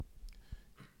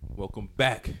welcome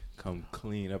back. Come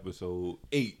Clean, episode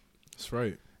 8. That's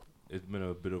right. It's been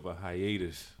a bit of a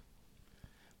hiatus,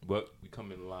 but we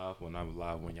coming live when I'm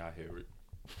live when y'all hear it.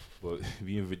 But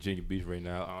we in Virginia Beach right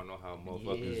now. I don't know how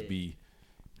motherfuckers be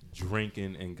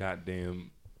drinking and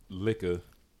goddamn liquor.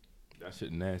 That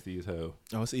shit nasty as hell.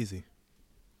 Oh, it's easy.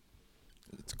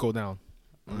 Let's go down.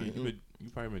 I mean, you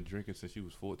probably been drinking since you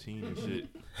was 14 and shit.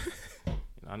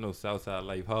 I know Southside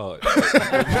life hard.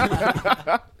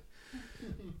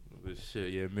 But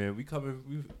shit, yeah, man. We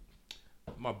coming.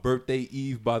 My birthday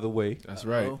eve, by the way. That's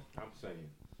right. I'm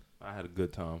saying, I had a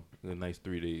good time. A nice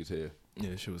 3 days here.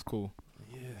 Yeah, shit was cool.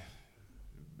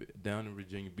 Yeah, down in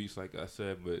Virginia Beach, like I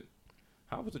said. But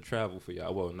how was the travel for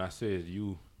y'all? Well, Nasir,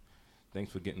 you.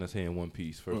 Thanks for getting us here in one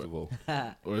piece. First of all.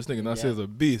 Or this nigga Nasir's a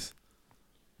beast.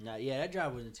 Nah, yeah, that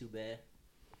drive wasn't too bad.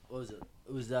 What was it?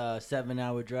 It was a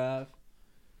 7-hour drive.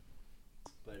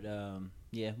 But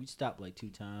yeah, we stopped like 2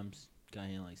 times. Got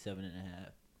here in like 7.5.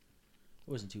 It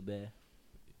wasn't too bad.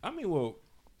 I mean, well,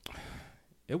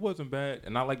 it wasn't bad,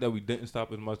 and I like that we didn't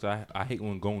stop as much. I hate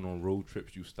when going on road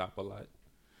trips you stop a lot,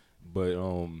 but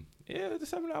yeah, the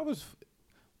 7 hours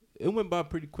it went by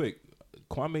pretty quick.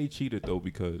 Kwame cheated though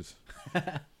because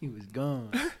he was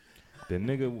gone. the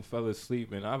nigga fell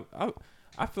asleep, and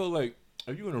I feel like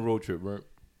if you on a road trip, right,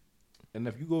 and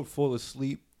if you go fall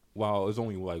asleep while there's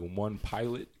only like one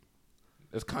pilot.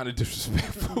 That's kind of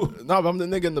disrespectful. No, but I'm the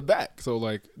nigga in the back, so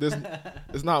like, there's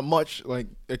not much like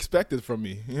expected from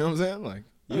me. You know what I'm saying? Like,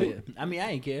 yeah. I mean,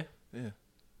 I ain't care. Yeah.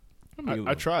 I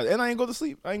I tried, and I ain't go to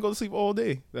sleep. I ain't go to sleep all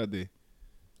day that day.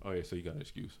 Oh yeah, so you got an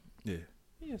excuse. Yeah.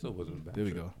 Yeah, so it wasn't a bad. There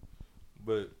we trip. go.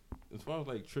 But as far as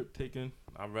like trip taking,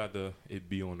 I'd rather it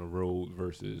be on the road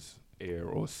versus air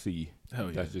or sea. Hell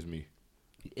yeah. That's just me.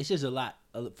 It's just a lot.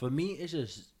 For me, it's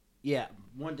just, yeah,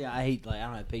 one thing I hate, like, I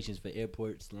don't have patience for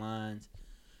airports, lines,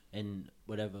 and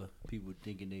whatever people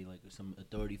thinking they like some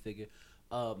authority figure.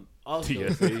 Also,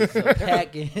 the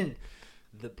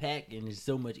packing is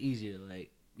so much easier.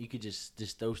 Like, you could just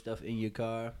throw stuff in your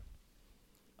car.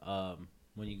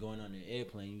 When you're going on an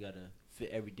airplane, you gotta fit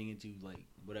everything into like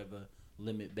whatever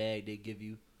limit bag they give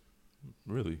you.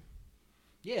 Really?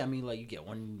 Yeah, I mean, like, you get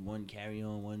one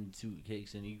carry-on, one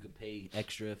suitcase, and you could pay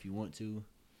extra if you want to.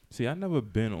 See, I never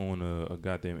been on a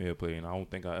goddamn airplane. I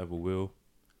don't think I ever will.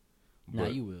 Nah,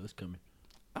 you will. It's coming.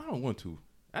 I don't want to.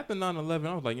 After 9/11,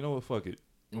 I was like, you know what? Fuck it.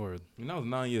 Word. And I was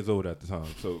 9 years old at the time,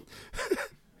 so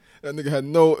That nigga had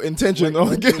no intention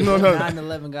on getting on that.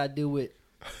 9/11 got to do with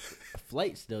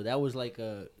flights, though. That was like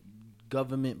a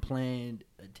government-planned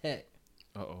attack.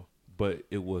 Uh-oh. but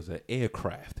it was an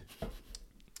aircraft.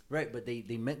 Right, but they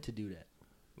meant to do that.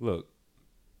 Look,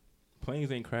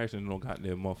 planes ain't crashing no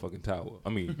goddamn motherfucking tower. I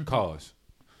mean, cars.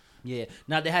 Yeah.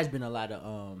 Now there has been a lot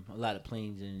of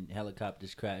planes and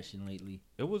helicopters crashing lately.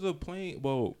 It was a plane.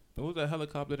 Well, it was a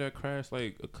helicopter that crashed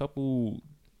like a couple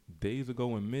days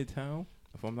ago in Midtown,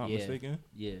 if I'm not mistaken.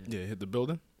 Yeah. Yeah, hit the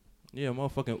building. Yeah,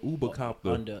 motherfucking Uber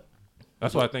copter.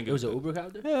 That's what what I think it was. An Uber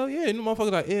copter? Hell yeah, you know,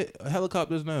 motherfuckers like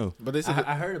helicopters now. But they said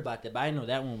I heard about that, but I didn't know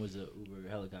that one was a Uber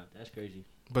helicopter. That's crazy.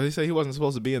 But they said he wasn't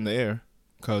supposed to be in the air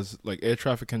because like air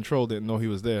traffic control didn't know he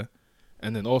was there,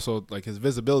 and then also like his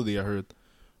visibility I heard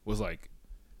was like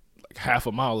half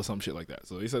a mile or some shit like that.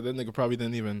 So he said that nigga probably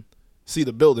didn't even see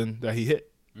the building that he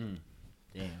hit. Damn.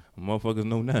 Motherfuckers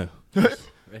know now.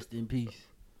 Rest in peace.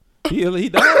 He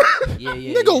died. Yeah.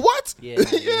 Nigga, what? Yeah,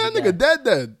 Yeah, that nigga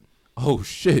dead. Oh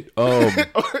shit.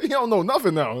 He don't know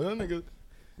nothing now. That nigga.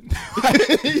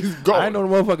 He's gone. I ain't know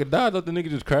the motherfucker died. I thought the nigga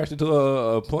just crashed into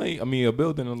a plane. I mean, a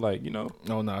building. And like, you know.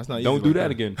 No, it's not. Don't easy do like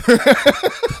that again.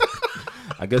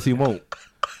 I guess he won't.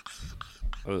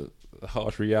 A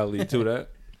harsh reality to that.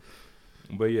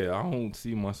 But yeah, I don't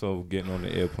see myself getting on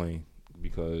the airplane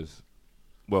because,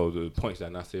 well, the points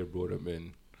that Nasir brought up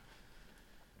in.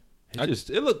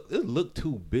 It looked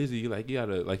too busy. Like you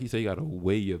gotta, like he said, you gotta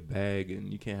weigh your bag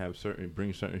and you can't have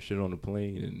bring certain shit on the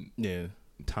plane and Yeah.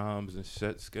 times and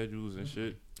set schedules and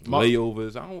shit.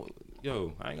 Layovers. I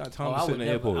ain't got time to sit in the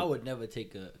airport. I would never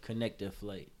take a connector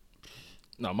flight.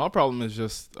 No, my problem is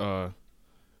just the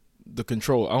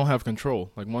control. I don't have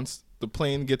control. Like once the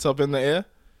plane gets up in the air,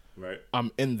 Right.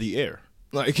 I'm in the air.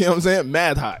 Like, you know what I'm saying?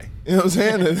 Mad high. You know what I'm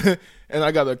saying? And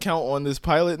I got to count on this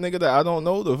pilot nigga that I don't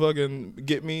know to fucking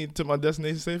get me to my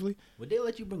destination safely. Would they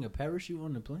let you bring a parachute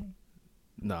on the plane?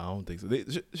 No, I don't think so.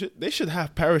 They should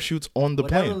have parachutes on the That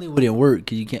plane. really wouldn't work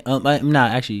because you can't.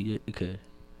 Actually, it could.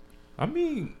 I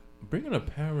mean, bringing a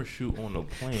parachute on a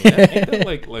plane, ain't that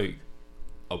like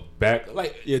a back?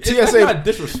 Like, Yeah, that's TSA not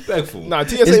disrespectful. Nah,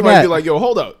 TSA might be like, yo,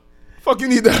 hold up. Fuck you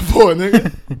need that for,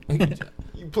 nigga?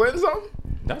 You planning something?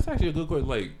 That's actually a good question.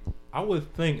 Like, I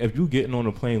would think if you getting on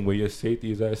a plane where your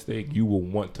safety is at stake, you will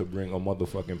want to bring a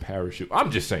motherfucking parachute.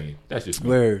 I'm just saying. That's just me.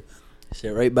 Where sit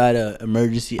right by the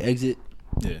emergency exit.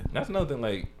 Yeah. That's another thing.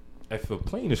 Like, if a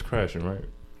plane is crashing, right?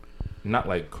 Not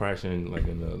like crashing like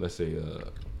in let's say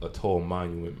a tall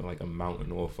monument, like a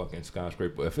mountain or a fucking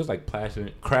skyscraper. But if it's like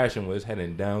crashing where it's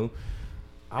heading down,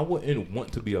 I wouldn't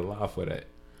want to be alive for that.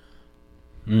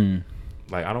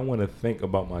 Like, I don't want to think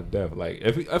about my death. Like,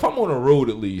 if I'm on a road,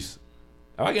 at least,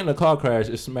 if I get in a car crash,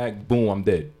 it's smack, boom, I'm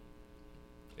dead.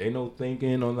 Ain't no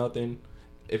thinking or nothing.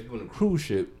 If you're on a cruise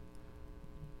ship,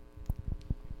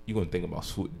 you're gonna think about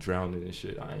drowning and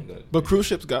shit. I ain't gonna. But cruise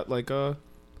ships got like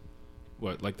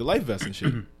like the life vest and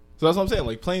shit. So that's what I'm saying.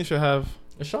 Like, planes should have.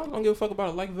 And Sean don't give a fuck about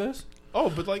a life vest. Oh,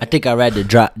 but like, I think I'd rather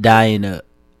die in a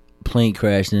plane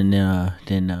crash than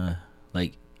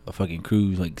like a fucking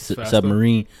cruise, like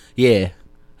submarine. Yeah,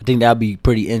 I think that'd be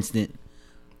pretty instant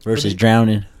versus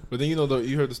drowning. But then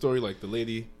you heard the story, like the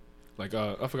lady, like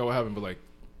I forgot what happened, but like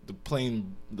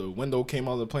the window came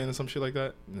out of the plane or some shit like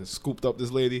that, and it scooped up this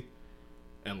lady,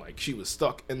 and like she was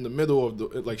stuck in the middle of the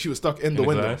the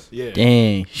window. Glass? Yeah.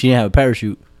 Dang, she didn't have a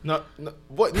parachute. No,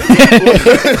 what?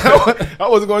 Nigga, I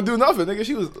wasn't gonna do nothing, nigga.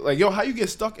 She was like, "Yo, how you get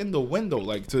stuck in the window?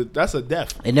 Like, that's a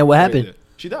death." And then what happened?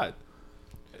 She died.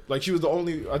 Like, she was the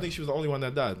only. I think she was the only one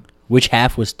that died. Which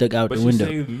half was stuck out But the she window?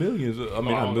 saved millions. I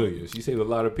mean, not millions. She saved a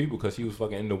lot of people because she was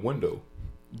fucking in the window.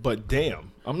 But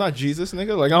damn, I'm not Jesus,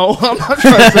 nigga. Like, I'm not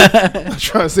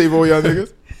trying to save all y'all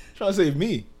niggas. I'm trying to save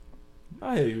me.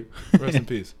 I hear you. Rest in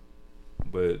peace.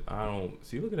 But I don't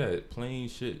see. Look at that plane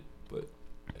shit. But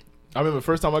I remember the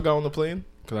first time I got on the plane,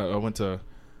 because I went to, where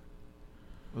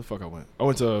the fuck I went? I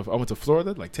went to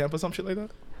Florida, like Tampa, some shit like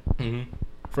that. mm-hmm.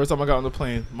 First time I got on the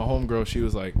plane, my homegirl, she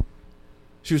was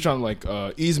trying to like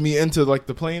ease me into like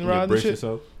the plane ride and brace shit.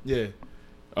 yourself. Yeah.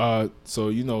 So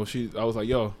I was like,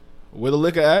 yo, where the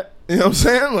liquor at? You know what I'm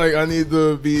saying? Like, I need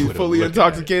to be Where the fully liquor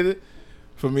intoxicated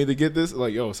for me to get this.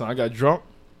 Like, yo, son, I got drunk,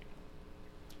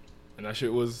 and that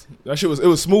shit was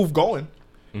smooth going.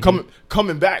 Mm-hmm.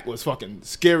 Coming back was fucking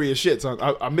scary as shit.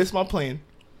 So I missed my plane.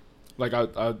 Like,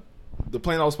 the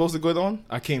plane I was supposed to go on,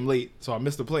 I came late, so I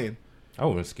missed the plane. I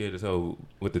was scared as hell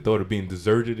with the thought of being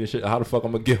deserted and shit. How the fuck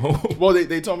I'm gonna get home? Well,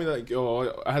 they told me like,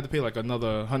 yo, I had to pay like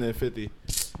another $150.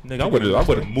 Nigga, I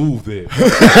would have moved there.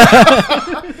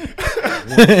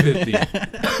 150.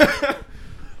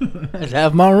 I'd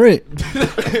have my rent.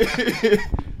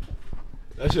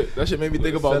 That shit made me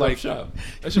think about like shop.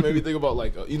 That shit made me think about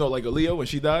like like Aaliyah when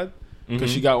she died because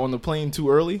she got on the plane too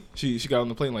early. She got on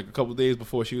the plane like a couple days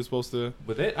before she was supposed to.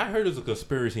 But I heard there's a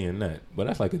conspiracy in that. But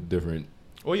that's like a different.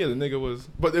 Oh yeah, the nigga was.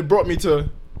 But it brought me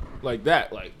to like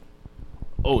that. Like,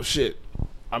 oh shit,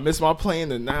 I missed my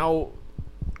plane and now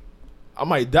I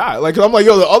might die. Like, 'cause I'm like,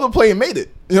 yo, the other plane made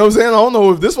it. You know what I'm saying? I don't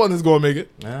know if this one is gonna make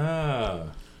it. I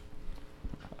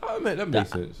mean, that makes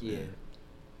sense. Yeah.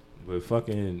 But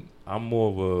fucking, I'm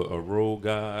more of a road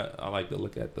guy. I like to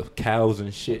look at the cows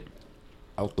and shit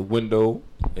out the window,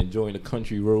 enjoying the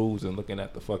country roads and looking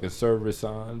at the fucking service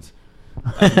signs.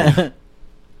 Yeah,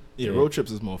 road trips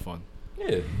is more fun.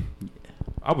 Yeah.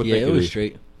 I would Yeah, think it was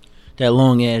straight. That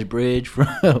long ass bridge from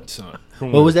Son,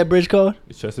 from what was that bridge called?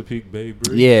 the Chesapeake Bay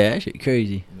Bridge. Yeah, that shit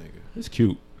crazy. nigga. It's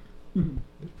cute.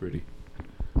 It's pretty.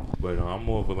 But I'm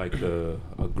more of like a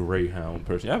Greyhound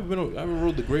person. You ever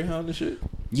rode the Greyhound and shit?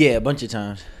 Yeah, a bunch of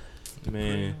times.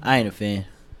 Man, I ain't a fan.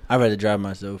 I'd rather drive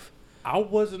myself. I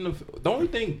wasn't. The only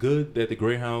thing good that the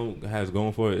Greyhound has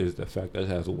going for it is the fact that it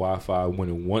has Wi-Fi when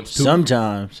it wants to.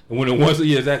 Sometimes. When it wants to,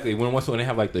 yeah, exactly. When it wants to, when they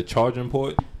have like the charging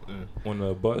port on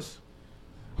the bus.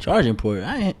 Charging port.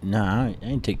 I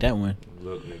ain't take that one.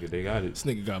 Look, nigga, they got it. This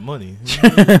nigga got money.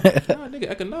 Nah, nigga,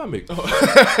 economics.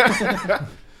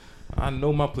 I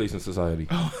know my place in society.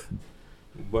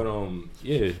 But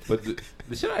yeah. But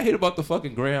the shit I hate about the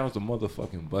fucking Greyhounds, the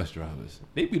motherfucking bus drivers.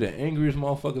 They be the angriest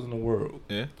motherfuckers in the world.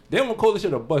 Yeah. They don't call this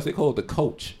shit a bus. They call it the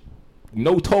coach.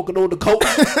 No talking on the coach.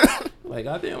 Like,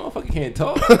 goddamn, motherfucker can't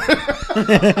talk.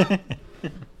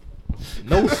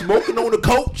 No smoking on the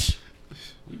coach.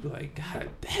 You be like, God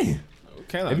damn.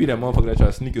 Can I? It be that motherfucker that try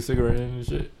to sneak a cigarette in and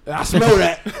shit. I smell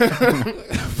that.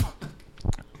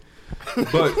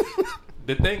 But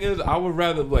the thing is, I would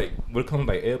rather, like, when it comes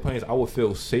to like airplanes, I would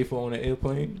feel safer on an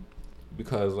airplane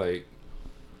because, like,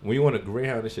 when you on a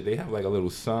Greyhound and shit, they have like a little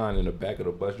sign in the back of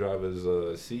the bus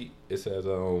driver's seat. It says,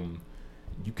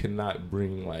 you cannot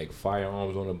bring like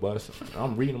firearms on the bus.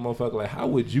 I'm reading the motherfucker like, how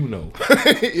would you know?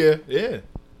 Yeah.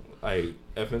 Like,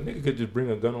 if a nigga could just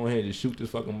bring a gun on hand and just shoot this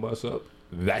fucking bus up,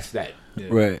 that's that. Yeah.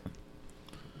 Right.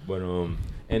 But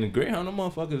And the Greyhound, them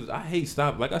motherfuckers, I hate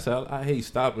stop. Like I said, I hate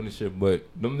stopping and shit. But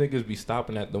them niggas be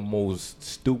stopping at the most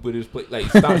stupidest place. Like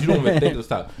stops you don't even think to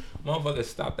stop. Motherfuckers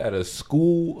stopped at a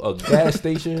school, a gas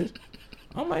station.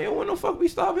 I'm like, yo, when the fuck we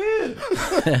stop here?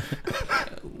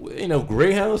 Ain't no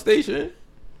Greyhound station.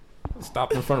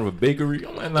 Stop in front of a bakery.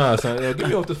 I'm like, nah, son, yo, get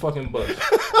me off this fucking bus.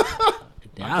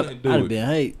 I'd can't do have it. been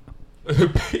hype.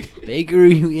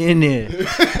 Bakery, you in there?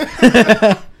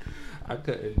 I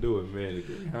couldn't do it, man. The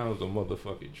Greyhound's a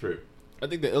motherfucking trip. I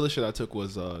think the illest shit I took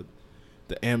was the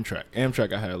Amtrak.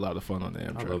 Amtrak, I had a lot of fun on the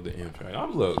Amtrak. I love the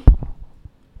Amtrak. Look,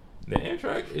 the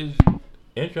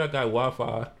Amtrak got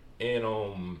Wi-Fi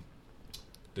and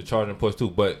the charging ports too.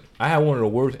 But I had one of the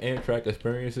worst Amtrak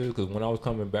experiences because when I was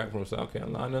coming back from South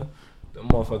Carolina, the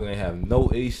motherfucker didn't have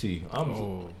no AC. I'm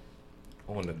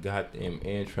on the goddamn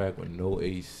Amtrak with no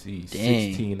AC,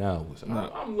 16 hours.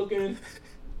 I'm looking.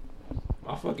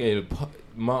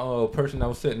 My person that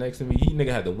was sitting next to me, he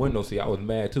nigga had the window seat. I was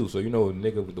mad too. So you know,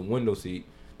 nigga with the window seat,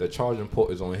 the charging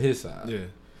port is on his side. Yeah.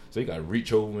 So he got to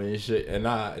reach over and shit. And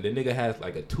the nigga has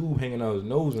like a tube hanging out his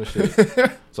nose and shit.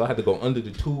 So I had to go under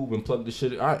the tube and plug the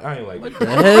shit. I ain't like, what the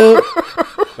hell?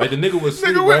 Like the nigga was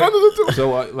asleep, right? Under the tube.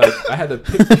 So I had to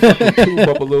pick the fucking tube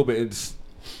up a little bit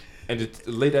and just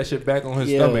lay that shit back on his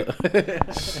stomach.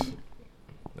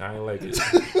 I ain't like it.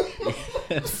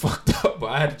 It's fucked up,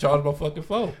 but I had to charge my fucking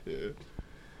phone. Yeah.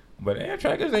 But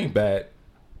Amtrak ain't bad.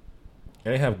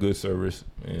 They have good service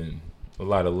and a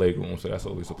lot of leg room, so that's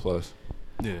always a plus.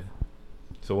 Yeah.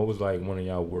 So what was like one of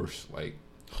y'all worst like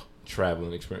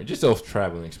traveling experience? Just those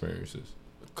traveling experiences.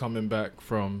 Coming back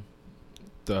from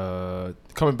Tampa,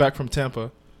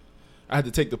 I had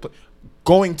to take the plane.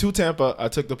 Going to Tampa, I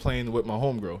took the plane with my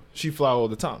homegirl. She fly all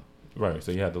the time. Right,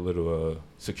 so you had the little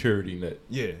security net.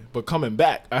 Yeah, but coming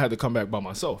back, I had to come back by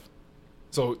myself.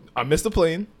 So I missed the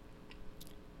plane.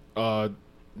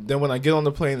 Then when I get on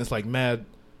the plane, it's like mad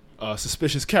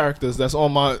suspicious characters that's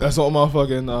on my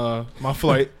fucking my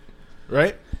flight,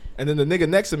 right? And then the nigga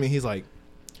next to me, he's like,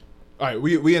 all right,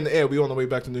 we in the air, we on the way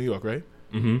back to New York, right?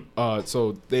 Mm-hmm.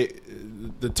 So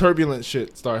the turbulent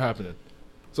shit start happening.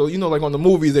 So you know, like on the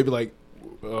movies, they be like,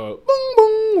 boom,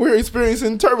 boom, we're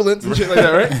experiencing turbulence and shit like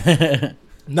that, right?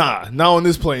 Nah, not on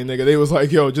this plane, nigga. They was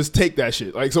like, yo, just take that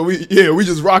shit. Like, so we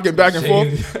just rocking back and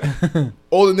forth.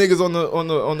 All the niggas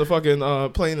on the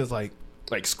fucking plane is like,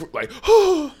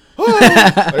 oh,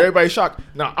 like everybody shocked.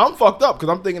 Now I'm fucked up because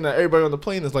I'm thinking that everybody on the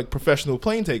plane is like professional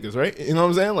plane takers, right? You know what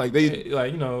I'm saying? Like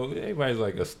like, you know, everybody's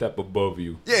like a step above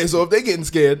you. Yeah, so if they getting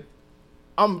scared,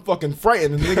 I'm fucking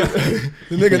frightened. The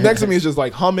nigga next to me is just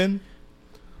like humming.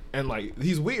 And like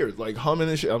he's weird, like humming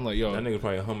and shit. I'm like, yo, that nigga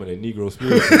probably humming a Negro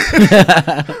spirit.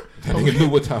 That nigga knew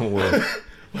what time it was.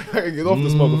 I can get off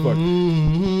this motherfucker.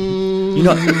 You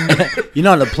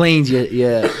know, on the planes,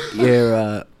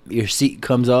 your seat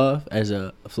comes off as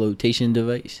a flotation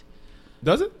device.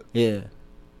 Does it? Yeah.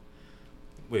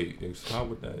 Wait, how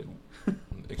would that?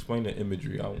 Explain the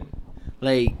imagery.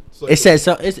 Like it says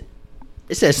something.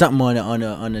 It says something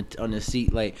on the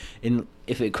seat, like, and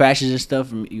if it crashes and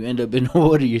stuff, and you end up in the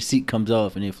water, your seat comes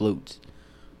off and it floats.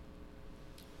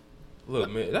 Look,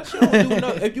 man, that shit don't do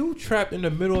nothing. If you trapped in the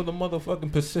middle of the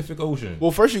motherfucking Pacific Ocean,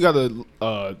 well, first you gotta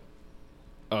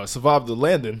survive the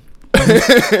landing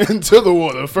into the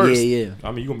water first. Yeah.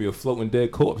 I mean, you gonna be a floating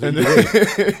dead corpse.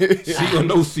 Seat or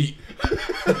no seat.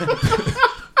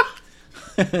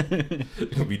 You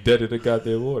gonna be dead in the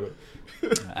goddamn water.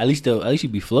 At least you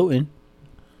be floating.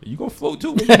 You gonna float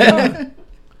too when you die.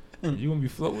 You gonna be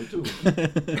floating too.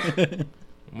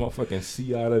 Motherfucking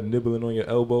sea otter nibbling on your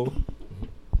elbow.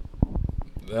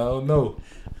 Hell no.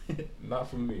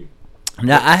 Not for me.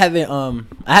 Now I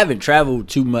haven't traveled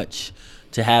too much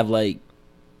to have like,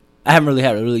 I haven't really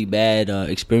had a really bad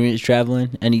experience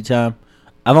traveling anytime.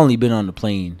 I've only been on the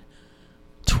plane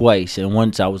twice, and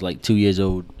once I was like 2 years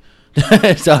old.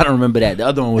 So I don't remember that. The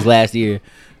other one was last year.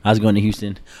 I was going to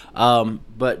Houston.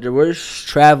 But the worst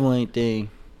traveling thing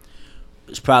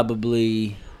was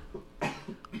probably,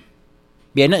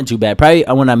 nothing too bad. Probably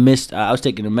when I missed, I was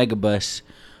taking a megabus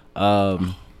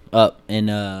up,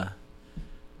 and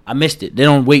I missed it. They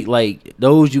don't wait like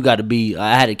those. You got to be.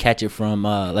 I had to catch it from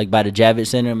like by the Javits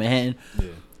Center in Manhattan. Yeah.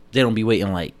 They don't be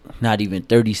waiting like not even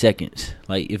 30 seconds.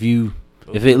 Like if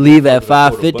it leave at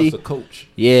 5:50,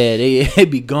 yeah, they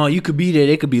be gone. You could be there.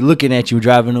 They could be looking at you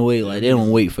driving away. Like they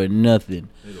don't wait for nothing.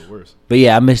 They're the worst. But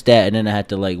yeah, I missed that, and then I had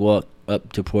to like walk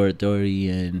up to Port Authority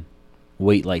and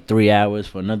wait like 3 hours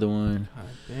for another one. God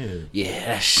damn.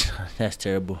 Yeah, that's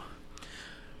terrible.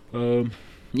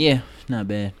 Yeah, not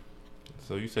bad.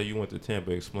 So you say you went to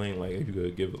Tampa. Explain like if you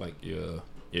could give like your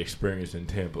experience in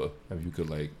Tampa. If you could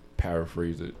like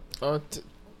paraphrase it.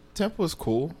 Tampa was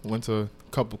cool. Went to a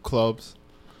couple clubs.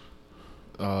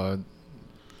 A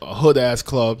hood ass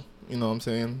club. You know what I'm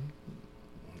saying?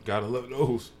 Gotta love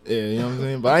those. Yeah, you know what I'm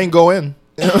saying? But I ain't go in.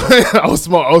 I was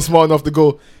smart enough to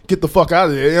go get the fuck out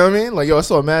of there. You know what I mean? Like, yo, I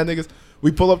saw mad niggas.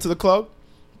 We pull up to the club.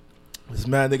 There's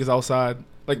mad niggas outside.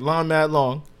 Like, line mad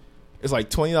long. It's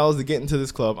like $20 to get into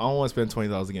this club. I don't want to spend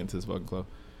 $20 to get into this fucking club.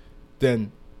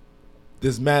 Then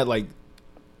there's mad, like,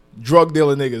 drug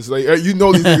dealer niggas. Like, you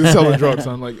know these niggas selling drugs.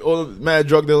 So I'm like, all the mad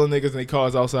drug dealer niggas in their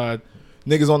cars outside.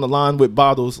 Niggas on the line with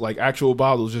bottles, like actual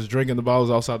bottles, just drinking the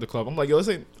bottles outside the club. I'm like, yo, this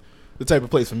ain't the type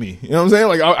of place for me. You know what I'm saying?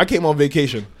 Like, I came on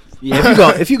vacation.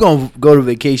 Yeah, if you gonna go to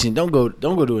vacation, don't go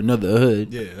to another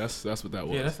hood. Yeah, that's what that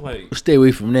was. Yeah, that's like Stay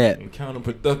away from that.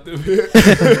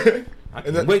 counterproductive. I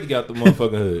can't wait to get out the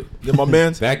motherfucking hood. Then my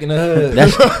man's Back in the hood.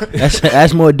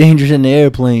 That's more dangerous than the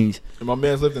airplanes. and my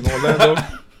man's lived in Orlando.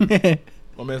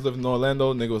 My man's lived in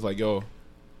Orlando. Nigga was like, yo,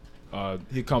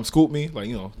 he come scoop me. Like,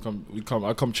 you know,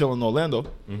 I come chill in Orlando.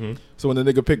 Mm-hmm. So when the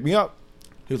nigga picked me up,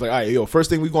 he was like, all right, yo, first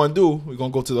thing we gonna do, we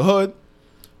gonna go to the hood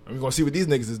and we gonna see what these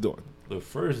niggas is doing. The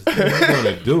first thing we're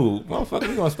gonna do, motherfucker,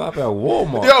 we gonna stop at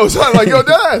Walmart. Yo, so I'm like, yo,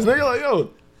 that ass, nigga, like,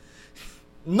 yo,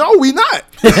 no, we not.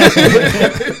 You know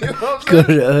what I'm Go saying?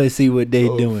 to the hood, see what they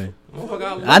doing.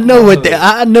 Motherfucker, I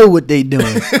know what they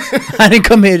doing. I didn't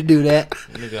come here to do that.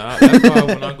 Nigga, that's why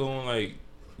when I go on like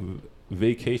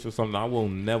vacation or something, I will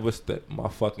never step my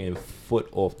fucking foot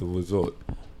off the resort.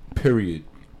 Period.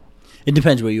 It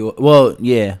depends where you are. Well,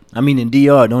 yeah. I mean, in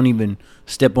DR, don't even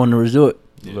step on the resort.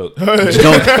 Look, Just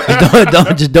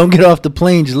don't get off the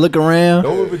plane. Just look around.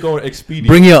 don't even go to Expedia.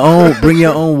 Bring your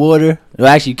own water. Well,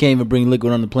 actually, you can't even bring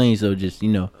liquid on the plane. So just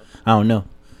I don't know.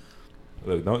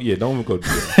 Look, don't even go do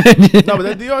that. No, but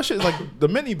that DR shit is like the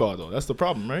mini bar though. That's the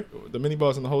problem, right? The mini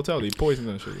bars in the hotel, they poison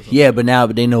that shit. Or something. Yeah, but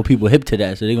they know people hip to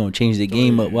that, so they're gonna change the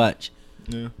game up. Watch.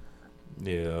 Yeah.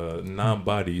 Yeah,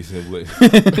 non-bodies and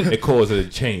it causes a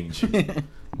change.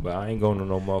 But I ain't going to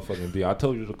no motherfucking DR. I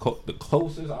told you the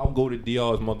closest I'll go to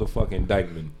DR is motherfucking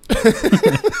Dykeman,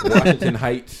 Washington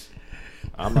Heights.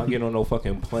 I'm not getting on no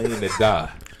fucking plane to die.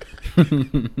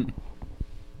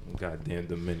 Goddamn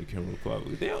Dominican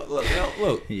Republic. They don't look.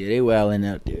 Yeah, they wilding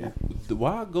out there.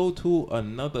 Why go to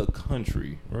another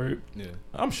country, right? Yeah.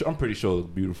 I'm pretty sure it's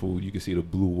beautiful. You can see the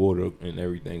blue water and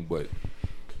everything, but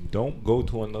don't go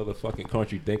to another fucking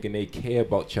country thinking they care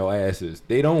about your asses.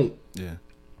 They don't. Yeah.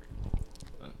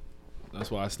 That's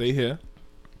why I stay here.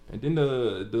 And then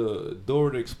the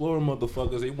Dora the Explorer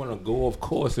motherfuckers, they want to go off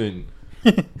course and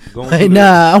go Hey,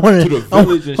 I want to the to.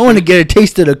 village and I want to shit. get a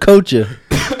taste of the culture.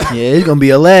 Yeah, it's gonna be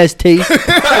a last taste.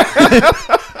 That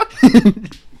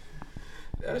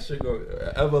shit go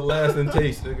everlasting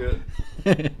taste, nigga.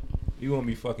 You gonna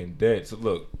be fucking dead. So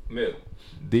look, man,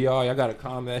 DR, y'all gotta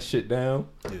calm that shit down.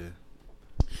 Yeah. You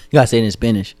gotta say it in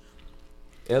Spanish.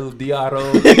 El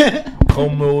Diaro,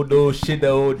 como do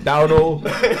shido daudo.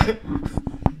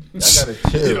 Y'all gotta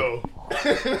chill.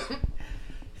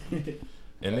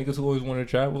 And niggas who always want to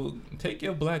travel, take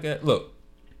your black ass. Look,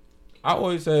 I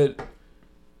always said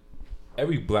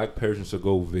every black person should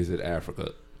go visit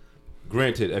Africa.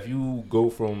 Granted, if you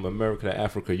go from America to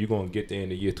Africa, you're gonna get there in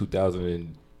the year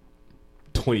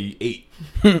 2028.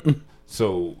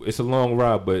 So it's a long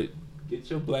ride, but get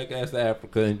your black ass to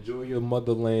Africa, enjoy your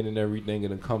motherland and everything,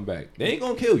 and then come back. They ain't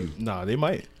gonna kill you. Nah, they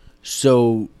might.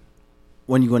 So,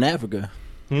 when you going to Africa?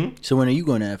 So when are you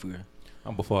going to Africa?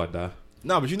 I'm before I die.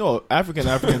 Nah, but you know, African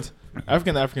Africans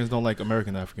don't like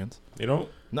American Africans. They don't?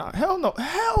 Nah, hell no.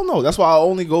 That's why I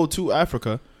only go to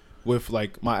Africa with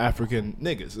like my African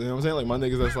niggas. You know what I'm saying? Like my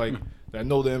niggas that's like that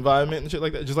know the environment and shit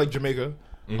like that. Just like Jamaica,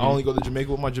 I only go to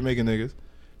Jamaica with my Jamaican niggas.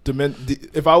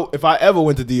 If I ever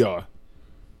went to DR,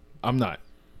 I'm not.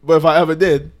 But if I ever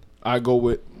did, I go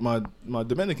with my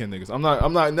Dominican niggas. I'm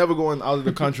not never going out of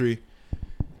the country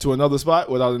to another spot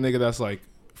without a nigga that's like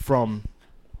from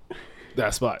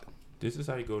that spot. This is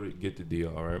how you go to get the DR,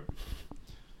 right?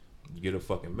 You get a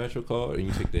fucking Metro card and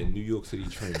you take the New York City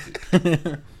Transit.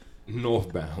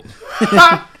 Northbound.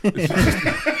 Do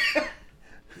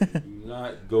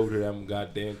not go to them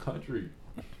goddamn country.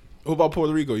 What about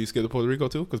Puerto Rico? You scared of Puerto Rico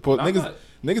too? Because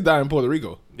niggas die in Puerto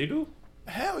Rico. They do?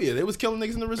 Hell yeah, they was killing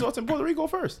niggas in the resorts in Puerto Rico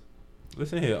first.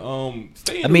 Listen here,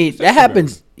 stay I mean, that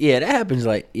happens. Yeah, that happens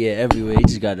like everywhere. You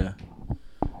just gotta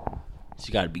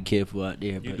be careful out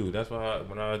there. You do. That's why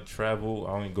when I travel,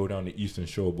 I only go down the Eastern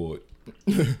Shoreboard.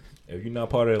 If you're not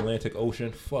part of the Atlantic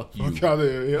Ocean, fuck you. Fuck out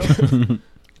there, yeah.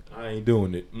 I ain't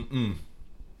doing it.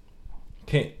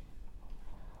 Can't.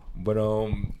 But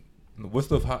what's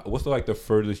the like the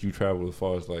furthest you travel as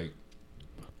far as like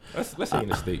let's say in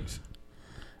the States?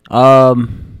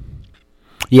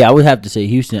 Yeah, I would have to say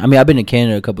Houston. I mean, I've been to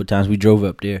Canada a couple of times. We drove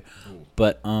up there,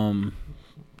 but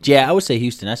yeah, I would say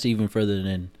Houston. That's even further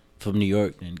than from New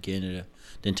York and Canada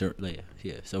than to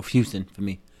yeah. So Houston for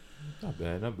me. Not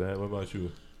bad, not bad. What about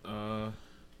you?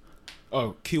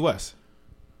 Key West,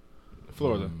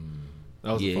 Florida.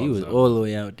 That was Yeah, a fun he was time. all the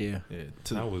way out there. Yeah,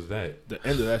 to How was that? the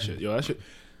end of that shit. Yo, that shit.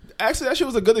 Actually, that shit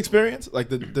was a good experience. Like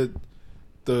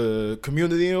the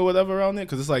community or whatever around there,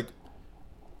 because it's like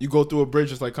you go through a bridge,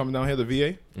 just like coming down here, the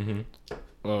VA,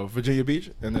 Virginia Beach,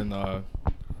 and then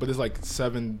but there's like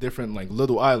 7 different like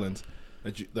little islands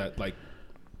that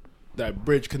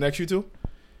bridge connects you to,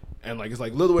 and like it's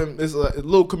like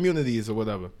little communities or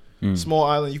whatever. Small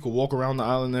island, you could walk around the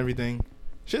island and everything.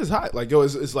 Shit is hot. Like, yo,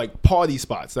 it's like party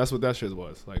spots. That's what that shit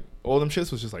was. Like, all them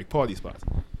shits was just like party spots.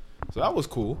 So that was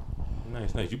cool.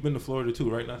 Nice, nice. You've been to Florida too,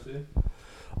 right, Nasir?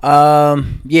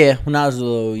 Yeah, when I was a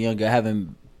little younger, I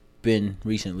haven't been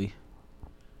recently.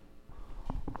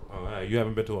 All right. You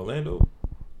haven't been to Orlando?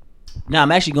 Nah,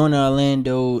 I'm actually going to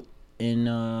Orlando in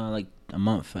like a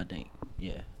month, I think.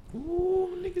 Yeah.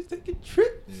 Ooh, niggas taking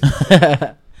trips.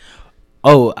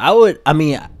 I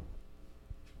mean,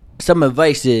 some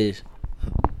advice is,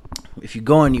 if you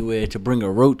go anywhere, to bring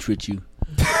a roach with you,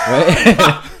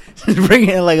 right? Just bring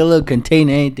it in like a little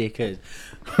container, ain't they? Cause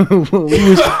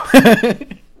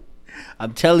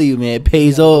I'm telling you, man, it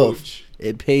pays off. Roach.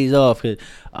 It pays off. Cause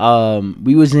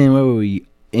we was in, where were we?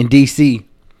 In DC,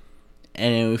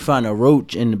 and then we found a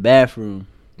roach in the bathroom,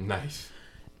 Nice.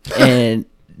 and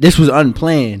this was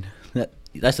unplanned.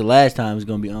 That's the last time it's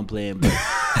gonna be unplanned. But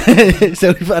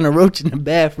so we found a roach in the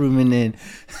bathroom, and then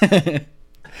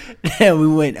then we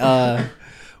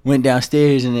went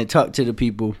downstairs and then talked to the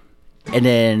people, and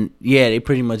then they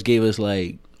pretty much gave us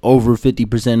like over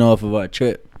 50% off of our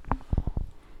trip.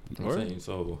 I'm saying,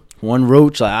 so One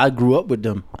roach, like I grew up with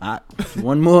them.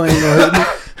 One more ain't gonna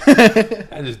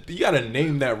hurt me. you gotta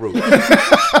name that roach.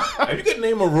 If you could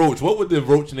name a roach, what would the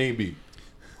roach name be?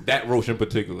 That roach in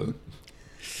particular.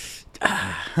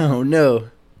 I don't know. I'm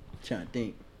trying to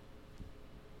think.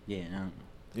 Yeah, no.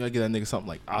 You gotta get that nigga something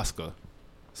like Oscar,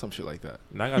 some shit like that.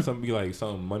 And I got something be like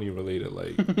something money related,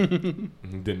 like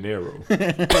De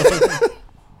Niro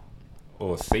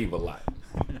or Save a Lot.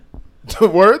 The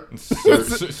word?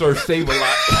 Sir Save a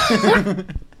Lot.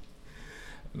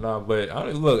 Nah, but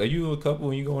look, are you a couple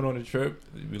when you going on a trip?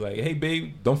 You be like, hey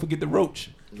babe, don't forget the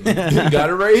roach. You got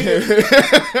it right here.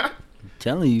 I'm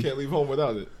telling you. Can't leave home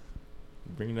without it.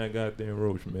 Bring that goddamn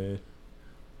roach, man.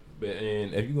 But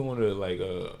and if you going to like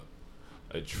a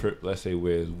trip, let's say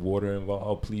where there's water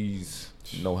involved, please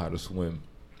know how to swim.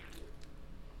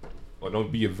 Or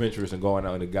don't be adventurous and going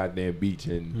out on the goddamn beach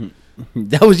and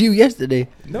That was you yesterday.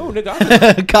 no,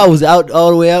 nigga, Kyle was out all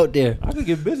the way out there. I could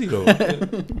get busy though.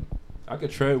 I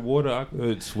could tread water. I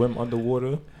could swim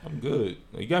underwater. I'm good.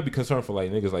 You gotta be concerned for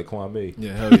like niggas like Kwame.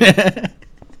 Yeah, hell yeah.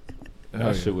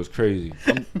 That shit was crazy.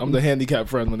 I'm the handicap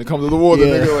friend when it comes to the water,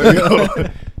 Yeah. nigga. Like, yo.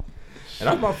 And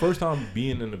that's my first time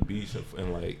being in the beach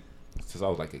and like since I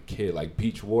was like a kid, like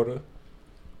beach water.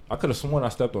 I could have sworn I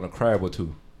stepped on a crab or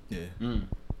two. Yeah.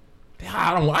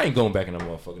 I ain't going back in that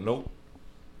motherfucker. Nope.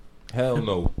 Hell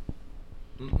no.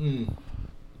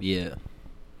 Yeah.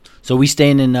 So we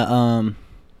staying in the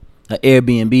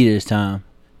Airbnb this time.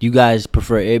 You guys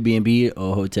prefer Airbnb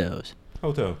or hotels?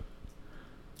 Hotel.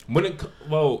 This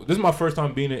is my first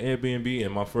time being in Airbnb,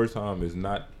 and my first time is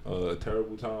not a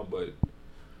terrible time, but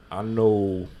I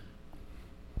know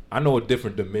a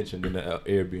different dimension than the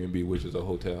Airbnb, which is a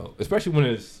hotel, especially when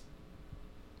it's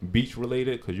beach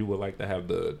related, because you would like to have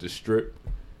the strip,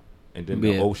 and then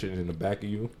the ocean in the back of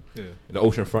you, the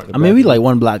ocean front. I mean, we like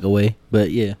 1 block away,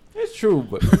 but yeah, it's true,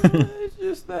 but it's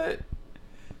just that.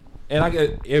 And I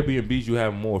get Airbnbs, you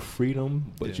have more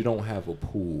freedom, but you don't have a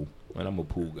pool, and I'm a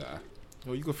pool guy.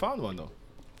 Well, you could find one though.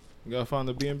 You gotta find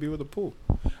a B&B with a pool.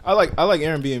 I like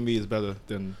Airbnbs better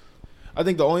than. I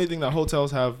think the only thing that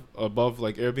hotels have above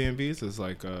like Airbnbs is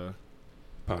like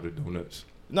Powdered donuts.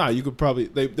 Nah, you could probably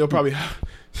they'll probably have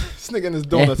this nigga in his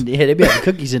donuts. Yeah, they be having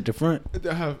cookies at the front.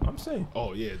 They have. I'm saying.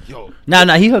 Oh yeah, yo. Nah,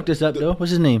 he hooked us up though.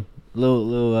 What's his name?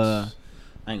 Lil I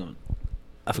ain't gonna.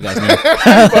 I forgot his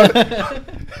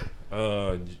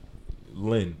name.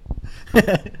 Lynn.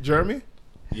 Jeremy.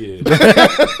 Yeah.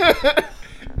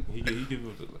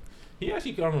 He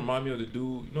actually kind of remind me of the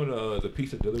dude, you know, the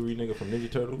pizza delivery nigga from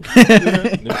Ninja Turtles.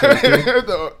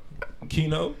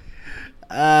 Kino.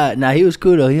 Nah, he was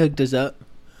cool though. He hooked us up.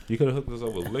 He could have hooked us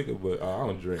up with liquor, but I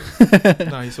don't drink.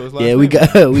 Nah, he saw his last Yeah, name.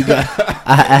 we got.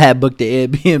 I had booked the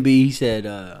Airbnb. He said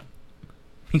I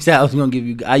was gonna give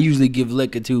you. I usually give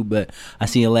liquor too, but I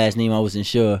seen your last name. I wasn't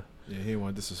sure. Yeah, he didn't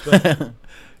want to disrespect.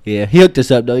 Yeah, he hooked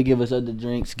us up though. He give us other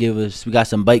drinks. We got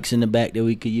some bikes in the back that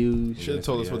we could use. Should have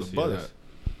told us where the bud at.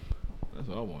 That's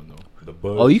what I want to know. The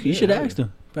bud. Oh, you should have asked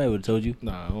him. Probably would have told you.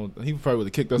 Nah, he probably would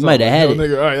have kicked us out. Might have had it.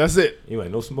 Nigga, all right, that's it. You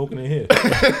ain't no smoking in here.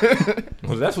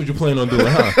 Well, that's what you plan on doing,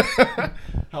 huh?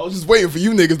 I was just waiting for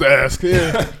you niggas to ask.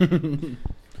 Yeah.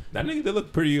 That nigga did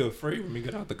look pretty afraid when we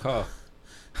got out the car.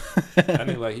 That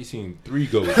nigga like he seen 3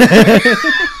 ghosts.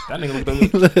 That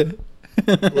nigga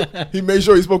looked. He made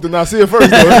sure he spoke to Nasir first.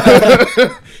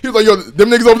 Though. He was like, "Yo, them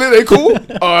niggas over there, they cool?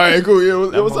 All right, cool.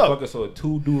 Yeah, That what's up?" motherfucker saw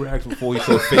 2 do-rags before he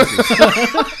saw faces.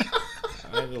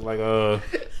 I was like,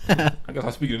 I guess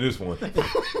I'm speaking to this one.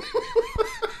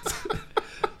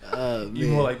 You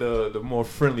more like the more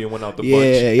friendly one out the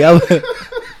bunch.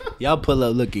 Y'all pull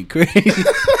up looking crazy.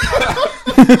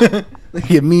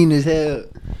 Looking mean as hell.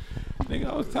 Nigga,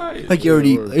 I was tired. Like you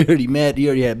already mad. You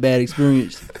already had bad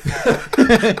experience.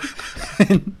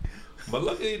 But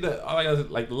luckily the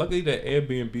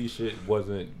Airbnb shit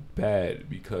wasn't bad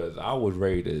because I was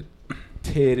ready to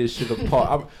tear this shit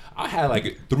apart. I had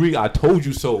like 3 I told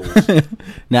you so.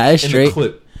 Nah, it's in straight. The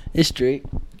clip. It's straight.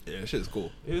 Yeah, shit's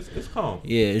cool. It's calm.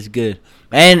 Yeah, it's good.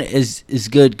 And it's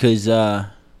good because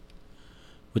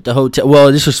with the hotel.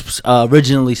 Well, this was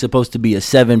originally supposed to be a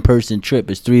 7-person trip.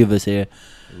 It's 3 of us here.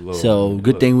 Lord, So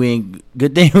good thing we ain't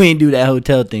do that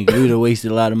hotel thing. We would have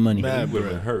wasted a lot of money. Man, would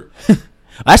have been hurt.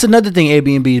 That's another thing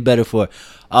Airbnb is better for.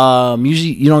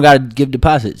 Usually you don't gotta give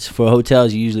deposits. For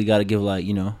hotels, you usually gotta give like,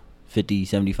 $50,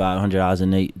 $75, $100 a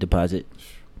night deposit.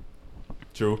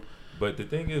 True. But the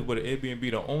thing is, with an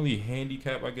Airbnb, the only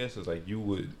handicap, I guess, is like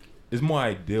it's more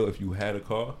ideal if you had a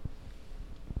car.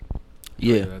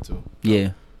 Yeah. That too.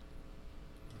 Yeah.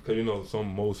 Because,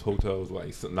 most hotels,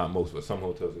 like, not most, but some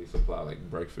hotels, they supply, like,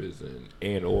 breakfast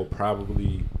and or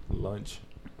probably lunch.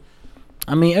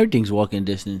 I mean, everything's walking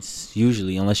distance,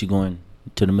 usually, unless you're going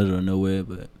to the middle of nowhere,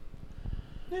 but.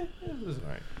 Yeah, it's all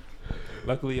right.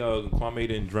 Luckily, Kwame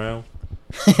didn't drown.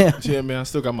 Yeah, man, I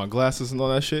still got my glasses and all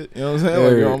that shit. You know what I'm saying?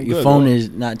 Like, yo, I'm your good, phone bro. is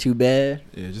not too bad.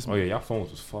 Yeah, just. Oh, yeah, y'all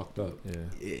phones was fucked up. Yeah.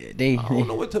 I don't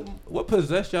know what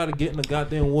possessed y'all to get in the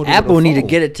goddamn water. Apple with a need to phone.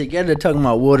 get it together talking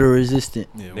about water resistant.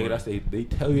 Yeah, Nigga, word. they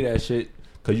tell you that shit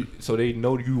so they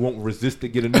know you won't resist to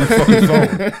get a new fucking phone.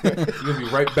 You're gonna be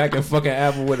right back in fucking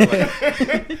Apple with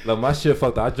it. Like my shit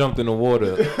fucked up. I jumped in the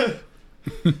water.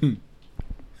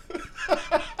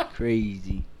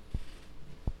 Crazy.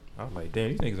 I'm like, damn,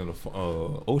 these niggas in the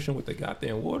ocean with the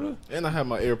goddamn water. And I had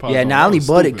my AirPods. Yeah, on. now I only was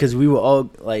bought it stupid. because we were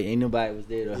all like, ain't nobody was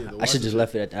there. Yeah, I should just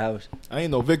left it at the house. I ain't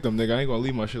no victim, nigga. I ain't gonna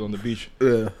leave my shit on the beach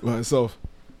Yeah. by myself.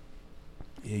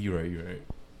 Yeah, you're right.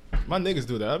 My niggas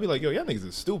do that. I'll be like, yo, y'all niggas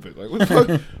is stupid. Like, what the fuck,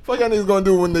 fuck y'all niggas gonna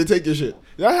do when they take your shit?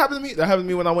 That happened to me. That happened to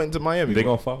me when I went into Miami. They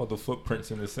gonna follow the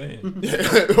footprints in the sand.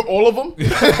 All of them.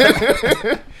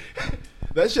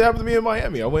 That shit happened to me in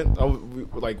Miami.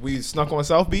 We snuck on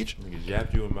South Beach. Niggas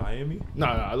jabbed you in Miami? Nah,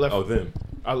 I left. Oh, them.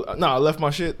 I left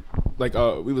my shit. Like,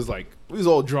 we was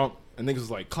all drunk and niggas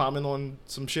was like climbing on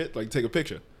some shit, like take a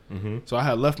picture. Mm-hmm. So I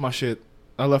had left my shit.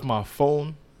 I left my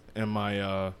phone and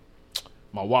my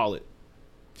wallet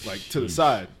like to the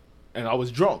side, and I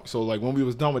was drunk. So like when we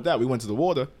was done with that, we went to the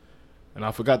water, and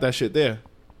I forgot that shit there.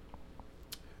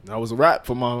 And that was a wrap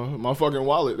for my fucking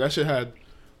wallet. That shit had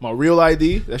my real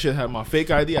ID. That shit had my fake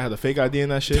ID. I had a fake ID in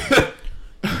that shit.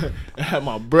 It had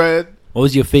my bread. What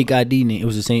was your fake ID name? It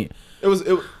was the same.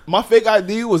 My fake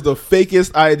ID was the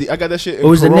fakest ID. I got that shit. What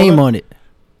was Corona. The name on it?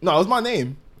 No, it was my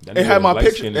name. That It nigga had my was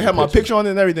picture. light-skinned It in had the my picture. picture on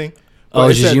it and everything. Oh,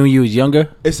 But it's just you when you was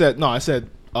younger? It said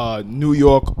New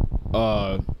York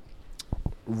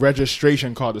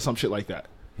registration card or some shit like that.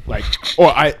 Like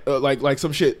or like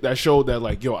some shit that showed that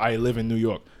like, yo, I live in New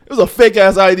York. It was a fake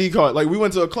ass ID card. Like we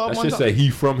went to a club That one shit time. say he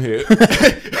from here.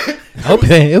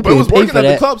 Okay, But it was working at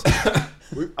that. the clubs.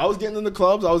 I was getting in the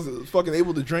clubs. I was fucking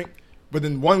able to drink. But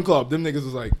then one club, them niggas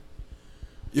was like,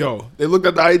 yo, they looked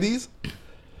at the IDs.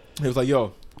 It was like,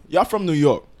 yo, y'all from New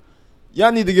York.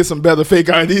 Y'all need to get some better fake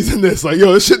IDs than this. Like,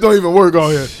 yo, this shit don't even work out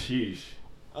here. Sheesh.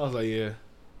 I was like, yeah.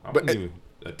 I But- wouldn't even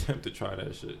attempt to try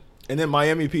that shit. And then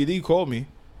Miami PD called me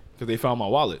because they found my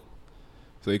wallet.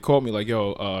 So they called me like,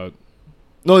 yo,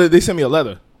 no, they sent me a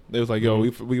letter. They was like, yo,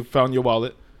 we found your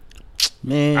wallet.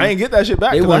 Man. I ain't get that shit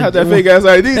back They because I wanted- had that they fake ass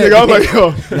ID. Nigga. I was like,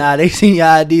 yo. Nah, they seen your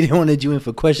ID. They wanted you in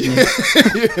for questioning. Yeah,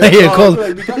 Oh, call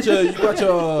like, you got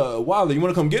your wallet. You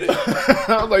want to come get it?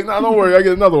 I was like, nah, don't worry. I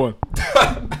get another one.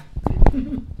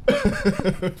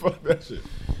 Fuck that shit.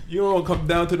 You don't want to come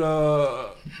down to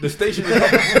the station.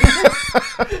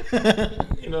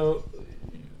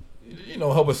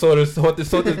 Help us sort this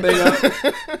thing out.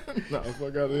 Nah,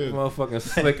 fuck out of here. Motherfucking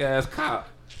slick ass cop.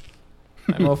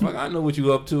 That motherfucker, I know what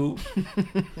you up to.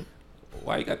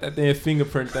 Why you got that damn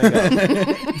fingerprint thing out?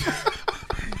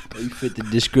 You fit the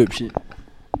description.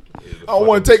 Yeah, I don't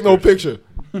want to take no picture.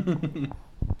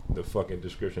 The fucking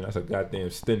description. That's a goddamn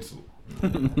stencil.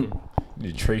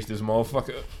 You trace this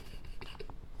motherfucker.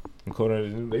 They probably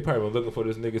been looking for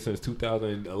this nigga since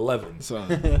 2011.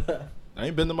 Son, I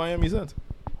ain't been to Miami since.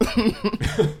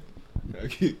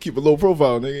 Keep a low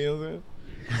profile, nigga. You know what I'm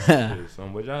saying? Yeah,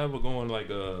 son, would y'all ever go on like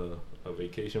a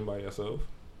vacation by yourself?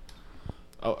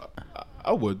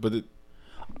 I would, but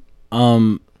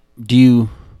Do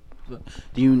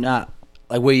you not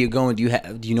like where you're going? Do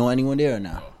you know anyone there or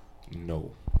not?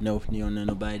 No. No, you don't know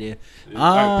nobody there.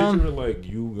 I picture like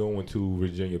you going to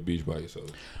Virginia Beach by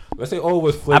yourself. Let's say all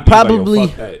was flipped. I probably like,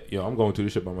 fuck that. Yo, I'm going to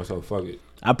this shit by myself. Fuck it.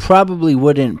 I probably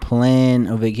wouldn't plan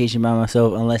a vacation by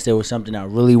myself unless there was something I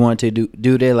really wanted to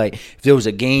do there. Like if there was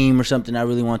a game or something I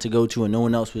really wanted to go to and no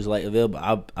one else was like available,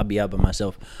 I'll be out by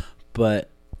myself. But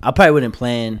I probably wouldn't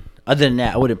plan. Other than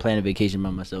that, I wouldn't plan a vacation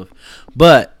by myself.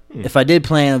 But if I did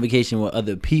plan a vacation with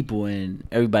other people and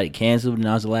everybody canceled and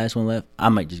I was the last one left, I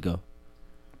might just go.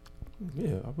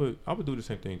 Yeah, I would do the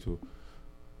same thing too.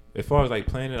 As far as like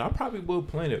planning, I probably would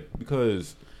plan it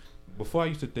because before I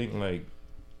used to think like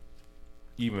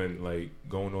even like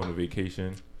going on a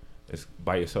vacation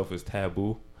by yourself is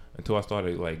taboo until I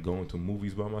started like going to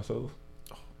movies by myself.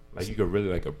 Like you could really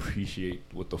like appreciate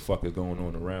what the fuck is going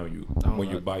on around you when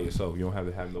you're by yourself. You don't have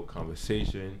to have no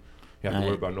conversation. You have to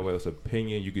worry about nobody else's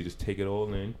opinion. You could just take it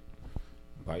all in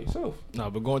by yourself.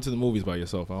 Nah, but going to the movies by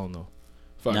yourself, I don't know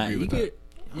if I agree with that.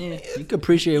 Yeah, you could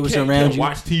appreciate what's around can't you.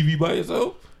 Watch TV by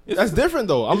yourself. That's different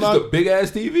though. I'm not not a big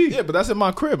ass TV. Yeah, but that's in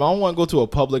my crib. I don't want to go to a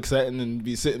public setting and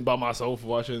be sitting by myself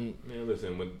watching. Man,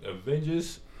 listen, when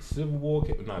Avengers Civil War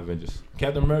not Avengers,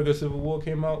 Captain America Civil War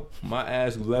came out, my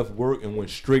ass left work and went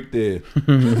straight there.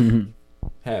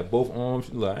 Had both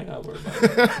arms. Like, I ain't got to worry about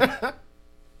it.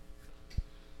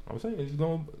 I'm saying it's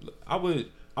going. I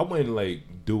wouldn't like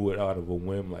do it out of a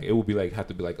whim. Like it would be like have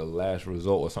to be like a last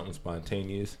result or something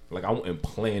spontaneous. Like I wouldn't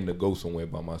plan to go somewhere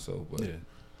by myself. But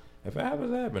if it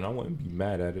happens, I wouldn't be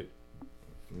mad at it.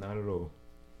 Not at all.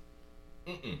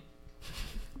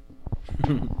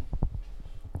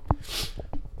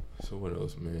 So what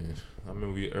else, man? I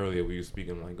mean, earlier we were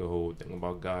speaking like the whole thing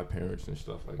about godparents and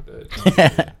stuff like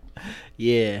that.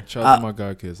 Yeah. Shout out to my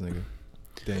god kids, nigga.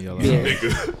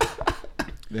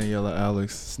 Daniela,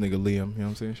 Alex, this nigga Liam. You know what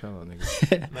I'm saying? Shout out,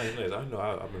 nigga. Nice. I know.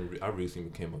 I recently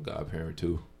became a godparent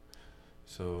too.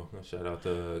 So shout out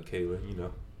to Kayla. You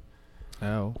know.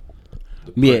 How?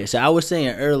 Yeah. So I was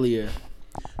saying earlier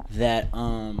that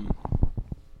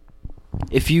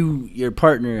if your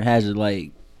partner has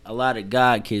like a lot of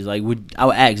god kids, like I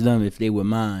would ask them if they would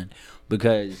mind.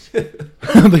 Because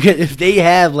if they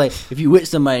have like if you with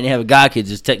somebody and they have a god kids,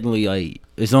 it's technically like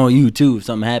it's on you too if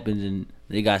something happens and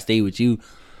they gotta stay with you.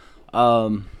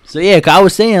 So yeah, 'cause I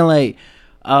was saying like,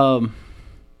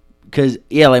 'cause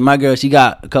yeah, like my girl, she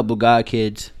got a couple god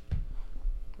kids.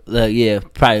 Like yeah,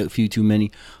 probably a few too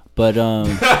many, but nah,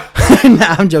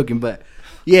 I'm joking. But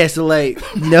yeah, so like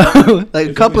like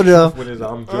a couple of them.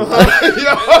 I'm joking.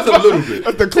 That's a little bit.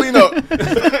 That's the cleanup.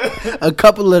 A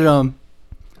couple of them.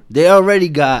 They already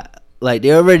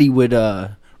with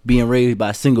being raised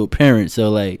by single parents, so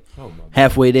like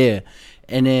halfway there,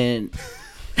 and then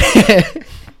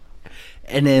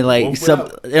like some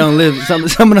of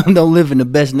them don't live in the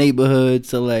best neighborhood,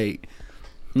 so like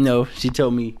she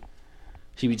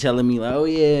be telling me like, oh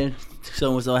yeah,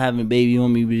 so and so having a baby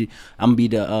on me, I'm gonna be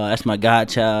the that's my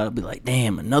godchild. I'll be like,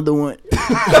 damn, another one.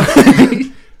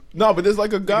 No, but there's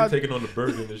like a god taking on the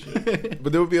burden and shit.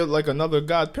 But there would be like another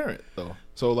godparent though.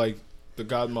 So like the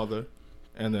godmother,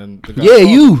 and then the godfather. Yeah,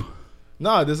 you.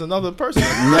 Nah, there's another person.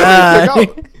 Nah,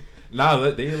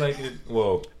 they like it.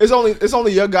 Well, it's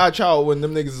only your godchild when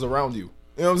them niggas is around you.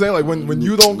 You know what I'm saying? Like when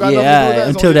you don't got nothing to do with that,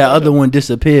 until that other one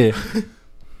disappear.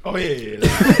 Oh yeah.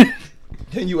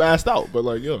 Then you asked out, but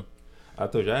like yo. I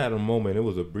told you I had a moment. It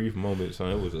was a brief moment, son.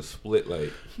 It was a split.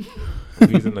 Like we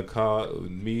was in the car,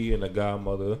 me and the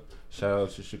godmother. Shout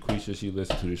out to Shaquisha. She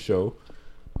listened to the show.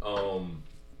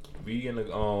 We in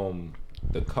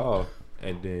the car,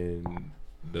 and then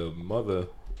the mother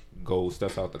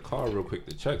steps out the car real quick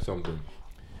to check something.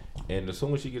 And as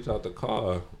soon as she gets out the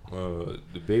car,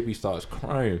 the baby starts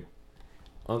crying.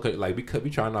 Like we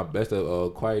trying our best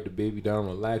to quiet the baby down,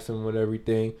 relax him with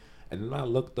everything. And then I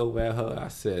looked over at her. I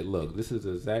said, look, this is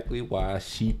exactly why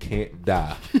she can't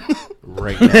die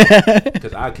right now.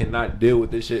 Because I cannot deal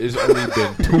with this shit. It's only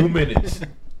been 2 minutes.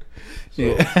 So,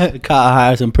 yeah. Kyle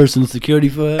hired some personal security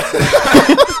for her.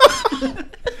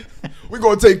 We're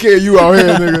going to take care of you out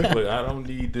here, nigga. But I don't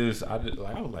need this. I was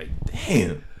like,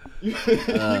 damn. You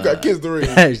got kids to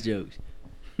raise. That's jokes.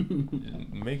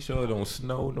 Make sure it don't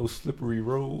snow, no slippery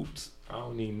roads. I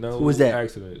don't need no Who was that?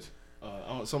 accidents.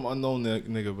 Some unknown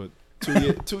nigga, but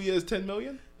 2 years, 10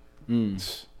 million.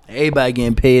 Everybody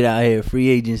getting paid out here, free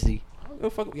agency. I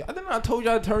think I told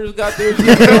y'all Turner's got their shit.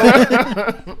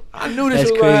 I knew this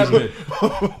That's was gonna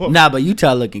happen. Nah, but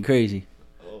Utah looking crazy.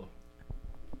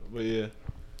 But yeah,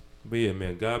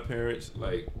 man, godparents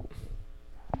like.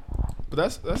 but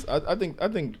that's I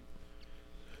think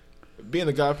being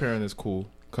a godparent is cool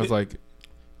because like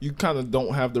you kind of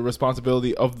don't have the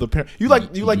responsibility of the parent. You like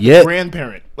Yet. the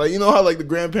grandparent, like you know how like the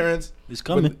grandparents It's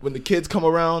coming. when the kids come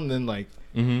around, then like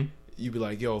Mm-hmm. you be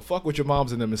like, yo, fuck what your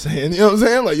moms and them is saying. You know what I'm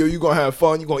saying? Like, yo, you gonna have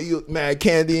fun. You gonna eat mad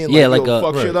candy and Yeah, like, like yo, a-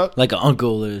 fuck shit up. Like an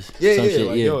uncle or some Yeah, shit.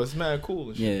 like, Yeah, yo, it's mad cool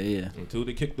and shit. yeah. Until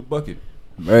they kick the bucket.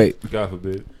 Right. God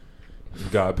forbid.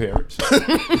 Godparents.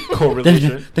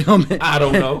 Correlation. They gonna be- I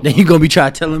don't know. Then you gonna be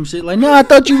trying to tell them shit like, "No, I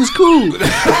thought you was cool."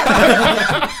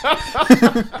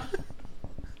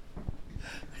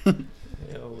 Hell,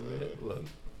 man, look.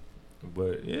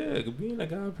 But yeah, being a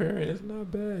godparent is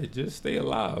not bad. Just stay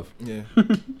alive Yeah.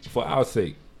 for our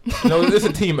sake. You know, it's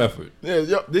a team effort. Yeah,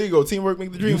 yo, there you go. Teamwork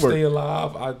make the dream You work. stay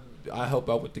alive. I help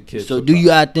out with the kids. So, do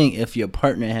you? I think if your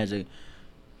partner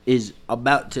is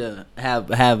about to have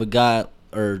a god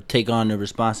or take on the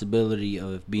responsibility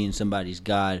of being somebody's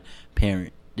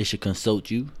godparent, they should consult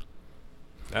you.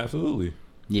 Absolutely.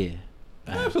 Yeah.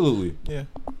 Absolutely. Yeah.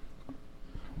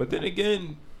 But then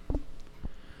again,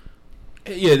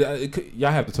 yeah,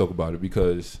 y'all have to talk about it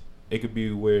because it could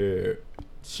be where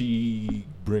she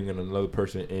bringing another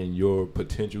person in your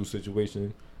potential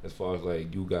situation as far as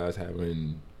like you guys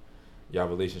having y'all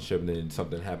relationship and then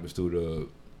something happens to the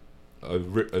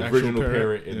original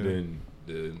parent and yeah. then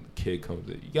the kid comes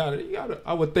in. You gotta.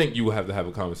 I would think you would have to have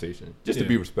a conversation just to Yeah.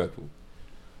 be respectful.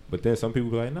 But then some people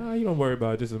be like, nah, you don't worry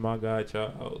about it. This is my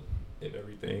godchild and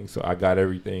everything. So I got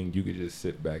everything. You could just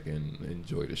sit back and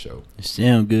enjoy the show. It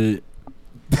sound good.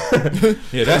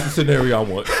 Yeah, that's the scenario I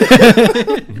want.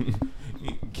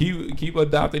 keep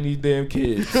adopting these damn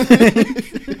kids.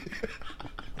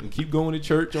 And keep going to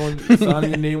church on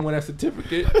signing your name on that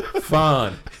certificate.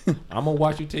 Fine. I'm gonna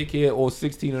watch you take care of all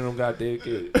 16 of them goddamn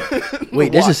kids.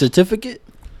 Wait, there's a certificate?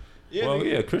 Yeah, Well,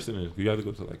 nigga. yeah, Christian. You have to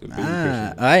go to like a baby Ah,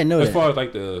 Christian. I didn't know As that. far as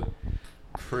like the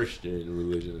Christian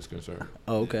religion is concerned.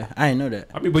 Oh, okay. I didn't know that.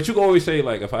 I mean, but you can always say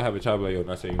like, if I have a child, like, yo,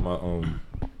 not saying my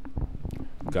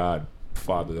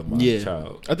godfather of my Yeah.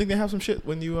 child. I think they have some shit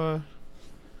when you Oh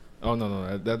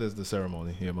no, that is the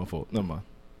ceremony. Yeah, my fault. Never mind.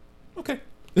 Okay.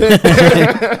 Yeah,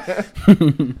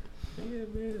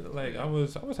 man. Like I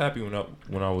was happy when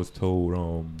I was told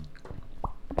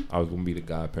I was gonna be the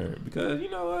godparent because you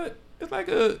know what? It's like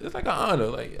an honor.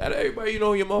 Like out of everybody, you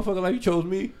know, your motherfucker, like you chose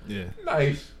me. Yeah.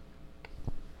 Nice.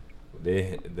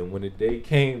 Then when the day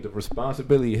came, the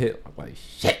responsibility hit. I'm like,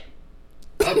 shit.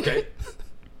 Okay.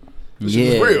 This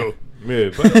shit is real. Yeah,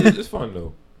 but it's fun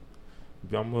though.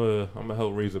 I'm gonna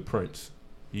help raise a prince.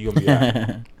 He gonna be out.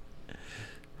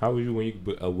 How was you when you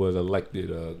was elected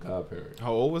godparent?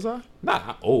 How old was I? Not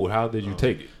how old. How did you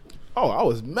take it? Oh, I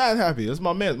was mad happy. That's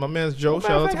my man. My man's Joe.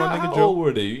 Shout out to my nigga how Joe. old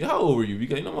were they? How old were you?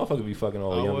 Because you know motherfuckers be fucking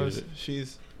all I young. was.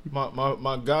 She's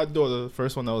my goddaughter, the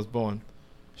first one that was born.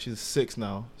 She's 6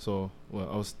 now. So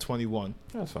I was 21.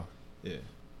 That's fine. Yeah.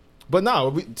 But nah,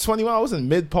 21. I was in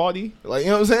mid party. Like you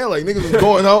know what I'm saying? Like niggas was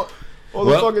going out all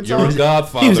the fucking you're time. a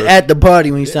godfather. He was at the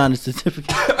party when he signed the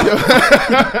certificate.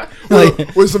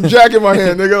 with some jack in my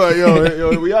hand, nigga. Like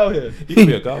yo, we out here. You can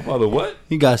be a godfather. What?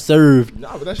 He got served.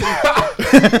 Nah, but that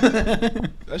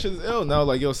shit is ill. Now,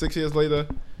 like, yo, 6 years later,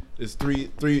 it's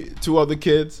two other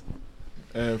kids,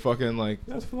 and fucking like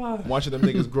That's fly. watching them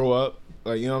niggas grow up.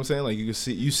 Like, you know what I'm saying? Like, you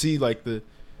see like the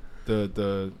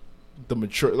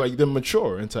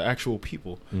mature into actual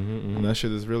people, and that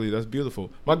shit is that's beautiful.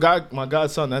 My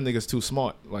godson, that nigga's too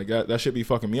smart. Like that should be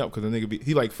fucking me up because the nigga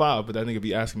he like 5, but that nigga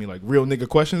be asking me like real nigga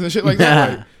questions and shit like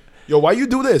that. Like, yo, why you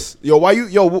do this? Yo,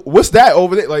 what's that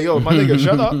over there? Like, yo, my nigga,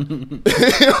 shut up. You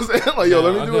know what I'm saying? Like, yo,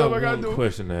 let me do what I gotta do.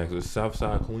 Question to ask. Is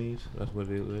Southside Queens? That's where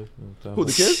they live. Who,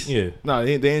 the kids? Yeah. Nah,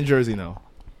 they in Jersey now.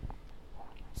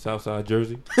 Southside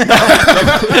Jersey.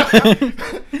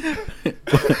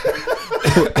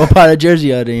 What part of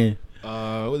Jersey are they in?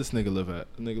 Where this nigga live at?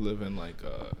 The nigga live in like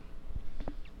I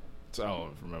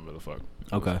don't remember the fuck.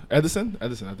 Okay. Edison. I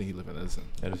think he live in Edison.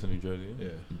 Edison, New Jersey. Yeah.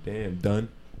 Damn, done.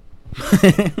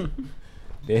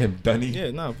 Damn, Dunny.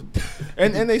 Yeah, nah.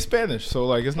 And they Spanish, so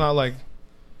like it's not like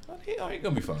He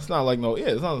gonna be fine. it's not like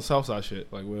it's not the Southside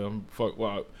shit. Like where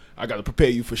I gotta prepare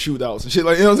you for shootouts and shit.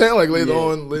 Like you know what I'm saying? Like later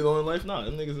on in life,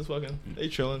 them niggas is fucking they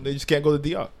chilling. They just can't go to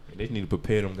DR. They just need to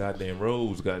prepare them goddamn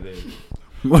roads, goddamn.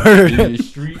 Word. In the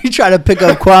street. We tried to pick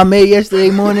up Kwame yesterday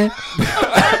morning.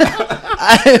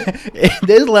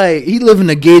 There's like he live in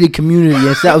a gated community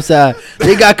in Southside.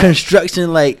 They got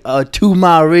construction like a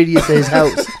 2-mile radius of his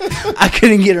house. I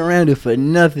couldn't get around it for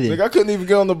nothing. Like I couldn't even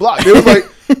get on the block. They was like,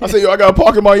 I said, yo, I gotta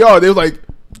park in my yard. They was like,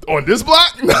 on this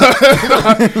block? Nah,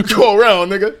 go around,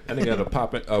 nigga. And they got a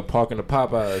park in the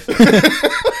Popeyes.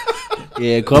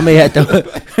 Yeah, Kwame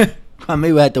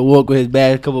had to walk with his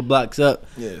bag a couple blocks up.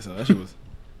 Yeah, so that shit was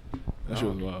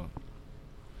wild.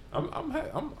 I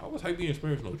was hyped to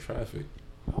experience no traffic.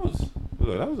 That was a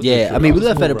good Yeah, trip. I mean we was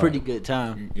left at a smooth pretty ride. good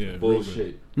time. Yeah,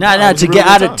 Bullshit. Nah, it was to a get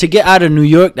real out good of time. to get out of New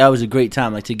York, that was a great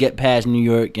time. Like to get past New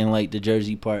York and like the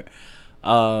Jersey part.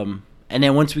 And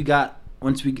then once we was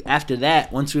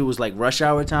like rush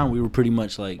hour time, we were pretty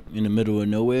much like in the middle of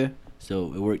nowhere,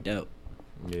 so it worked out.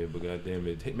 Yeah, but goddamn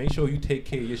it, make sure you take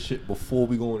care of your shit before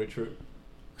we go on the trip.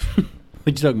 What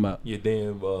you talking about? Your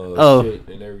damn Oh. shit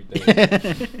and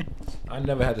everything. I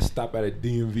never had to stop at a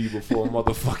DMV before a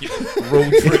motherfucking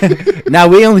road trip. Nah,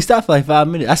 we only stopped for like 5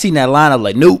 minutes. I seen that line. I was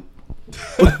like, nope.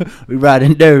 We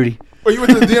riding dirty. Oh, you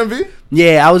went to the DMV?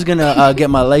 Yeah, I was gonna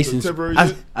get my license. temporary I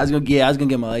shit? was gonna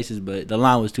get my license, but the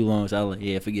line was too long, so I was like,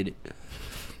 yeah, forget it.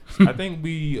 I think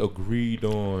we agreed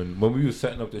on when we were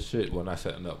setting up the shit. Well, not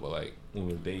setting up, but like when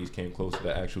the days came close to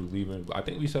the actual leaving. I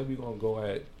think we said we gonna go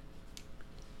at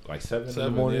like 7 in the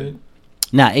 7, morning.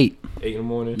 Nah, 8. 8 in the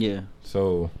morning. Yeah.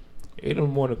 So 8 in the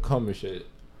morning come and shit.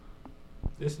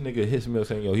 This nigga hits me up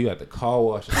saying, "Yo, he got the car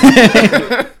wash."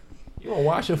 You gonna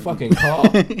wash your fucking car?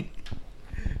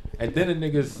 And then the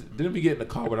niggas didn't we get in the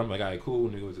car, but I'm like, all right, cool.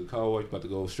 Nigga was in the car wash, about to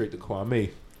go straight to Kwame.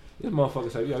 This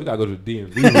motherfucker said, yo, we gotta go to the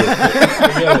DMV.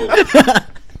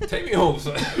 Yo, take me home,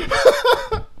 son.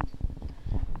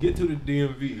 Get to the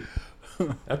DMV.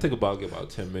 That took about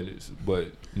 10 minutes, but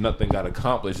nothing got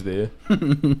accomplished there.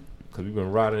 Cause we've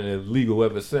been riding illegal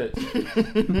ever since.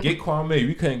 Get Kwame,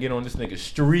 we couldn't get on this nigga's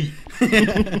street.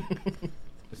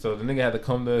 So the nigga had to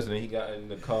come to us, and then he got in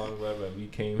the car and whatever, and we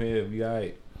came here, and we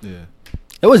alright. Yeah.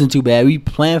 It wasn't too bad. We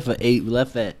planned for 8. We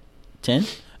left at 10.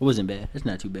 It wasn't bad. It's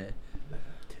not too bad.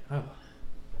 That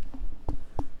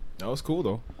was cool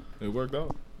though. It worked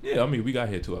out. Yeah, I mean, we got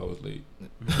here 2 hours late.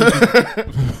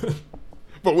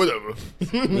 But whatever.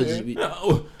 We'll just be-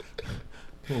 No.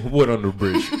 What on the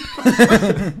bridge?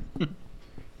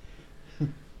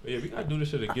 Yeah, we gotta do this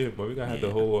shit again, but we gotta have the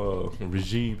whole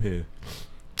regime here.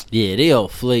 yeah, they all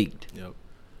flaked. Yep.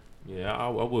 Yeah, I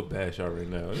would bash y'all right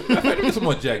now. Get some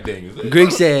more Jack Daniels.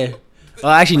 Greg said, "Oh,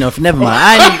 actually, no. Never mind.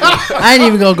 I ain't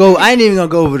even gonna go. I ain't even gonna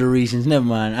go over the reasons. Never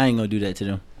mind. I ain't gonna do that to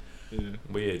them." Yeah.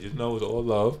 But yeah, just know it's all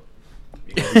love.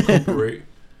 We gonna recuperate,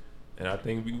 and I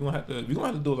think we gonna have to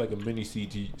do like a mini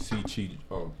Jack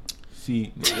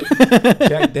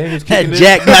Daniels kicking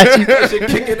Jack got you. That shit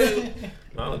kicking in.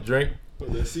 I don't drink. For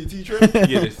the CT trip?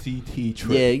 Yeah, the CT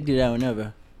trip. Yeah, you can do that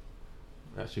whenever.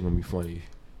 That shit gonna be funny.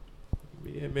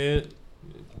 Yeah, man.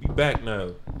 We back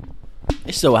now.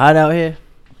 It's so hot out here.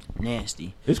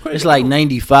 Nasty. It's crazy. It's like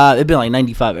 95. It's been like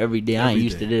 95 every day. I ain't Every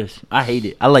used to day. this. I hate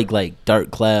it. I like dark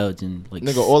clouds and like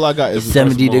Nigga, all I got is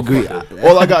 70 degree.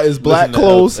 All I got is black Listen to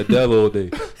clothes. Adele all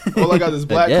day. All I got is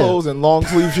black Adele. clothes and long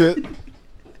sleeve shit.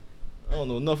 I don't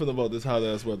know nothing about this hot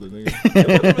ass weather, nigga. It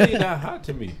wasn't really that hot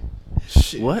to me.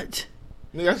 Shit. What?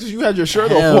 Nigga, that's 'cause you had your shirt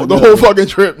Hell off the no. whole fucking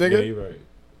trip, Yeah, nigga. you're right.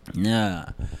 Nah.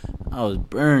 I was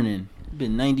burning. It's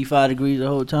been 95 degrees the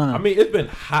whole time. I mean, it's been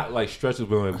hot like stretches,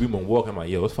 but when we've been walking, I'm like,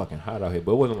 yo, it's fucking hot out here.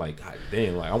 But it wasn't like, god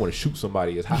damn, like I want to shoot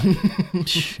somebody. It's hot.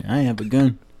 I ain't have a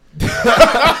gun.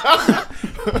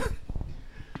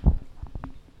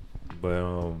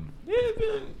 But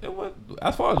yeah, it was,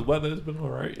 as far as weather, it's been all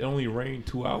right. It only rained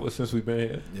 2 hours since we've been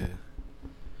here. Yeah.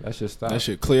 That shit stopped. That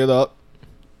shit cleared up.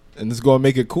 And it's gonna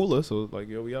make it cooler, so like,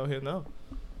 yo, we out here now.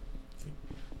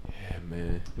 Yeah,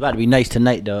 man. It's about to be nice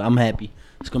tonight, though. I'm happy.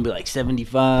 It's going to be like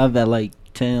 75 at like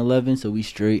 10, 11, so we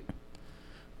straight.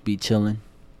 Be chilling.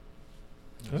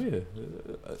 Oh yeah,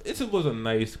 it was a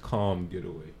nice, calm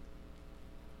getaway.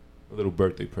 A little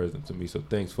birthday present to me. So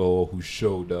thanks for all who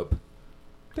showed up.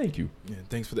 Thank you. Yeah,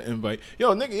 thanks for the invite.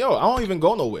 Yo, nigga, I don't even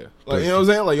go nowhere. Like, Thank you know what I'm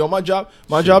saying? Like, yo, my job,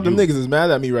 Shit, them you. niggas is mad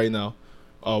at me right now.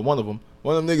 One of them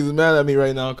niggas is mad at me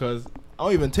right now because I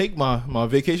don't even take my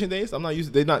vacation days. I'm not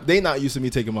used. They not used to me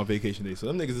taking my vacation days. So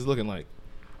them niggas is looking like,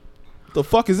 what the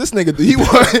fuck is this nigga? Do he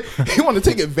want to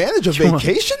take advantage of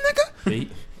vacation, nigga? He-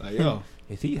 Like, yo,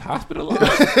 Is he hospitalized?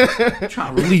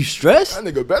 Trying to relieve stress? that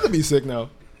nigga better be sick now.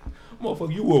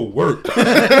 Motherfucker, you will work. God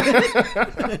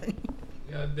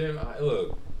damn,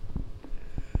 look.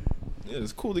 Yeah,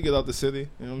 it's cool to get out the city.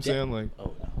 You know what I'm saying? Like,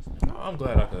 Oh, no. I'm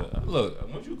glad I could. Look,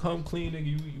 once you come clean,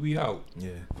 nigga, we out.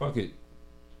 yeah. Fuck it.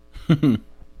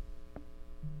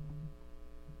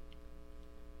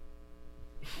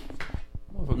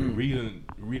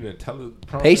 reading a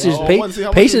teleprompter. Pacers, I wanna see how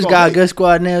much Pacers he got gonna a good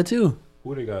squad now too.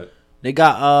 Who they got? They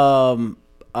got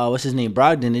what's his name,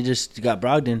 Brogdon. They just got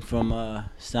Brogdon from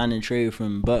sign and trade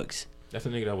from Bucks. That's the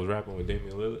nigga that was rapping with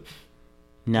Damian Lillard.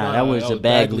 Nah, that was a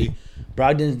Bagley.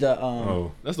 Brogdon's the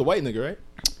Oh, That's the white nigga, right?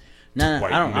 Nah,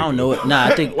 White I don't nigga. know it. Nah,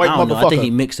 I think White I don't know. I think motherfucker. he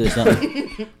mixed or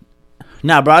something.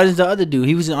 Nah, Brogdon's the other dude.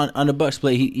 He was on the Bucks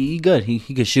play. He good. He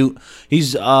could shoot.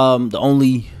 He's the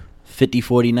only 50,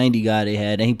 40, 90 guy they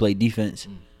had, and he played defense.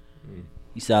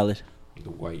 He's solid. the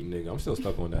white nigga. I'm still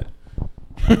stuck on that.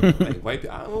 Like,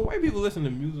 I don't know, white people listen to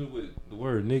music with the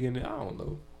word nigga in it. I don't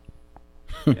know.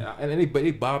 Yeah, and then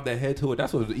they bob their head to it.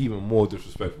 That's what's even more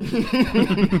disrespectful.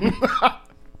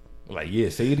 Like, yeah,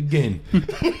 say it again.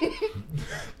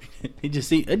 I just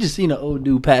seen an old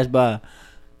dude pass by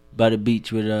the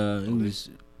beach with it was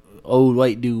old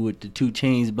white dude with the 2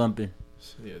 chains bumping.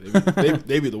 Yeah,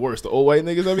 they be the worst. The old white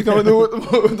niggas that be coming through with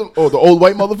them, or the old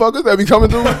white motherfuckers that be coming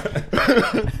through.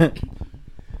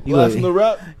 Blasting the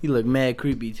rap. He look mad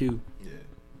creepy too. Yeah,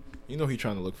 you know he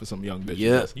trying to look for some young bitches.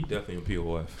 Yeah. He definitely a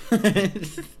POF.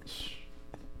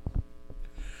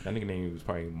 That nigga name was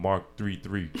probably Mark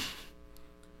 33.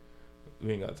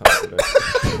 We ain't got time for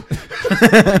that.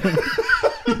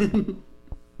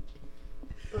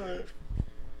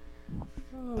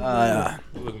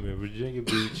 Look, man, Virginia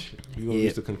Beach. We gonna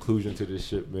reach the conclusion to this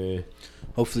shit, man.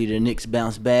 Hopefully the Knicks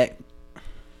bounce back.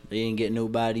 They ain't get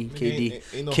nobody.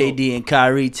 Ain't no KD and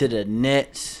Kyrie to the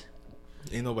Nets.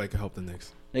 Ain't nobody can help the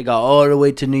Knicks. They got all the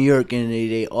way to New York and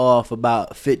they off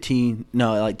about 10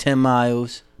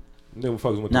 miles. Them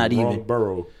motherfuckers went Not to the wrong even.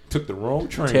 borough. Took the wrong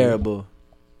train. Terrible.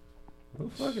 Well,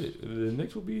 fuck it. The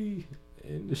Knicks will be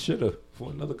in the shitter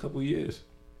for another couple of years.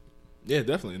 Yeah,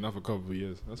 definitely not for a couple of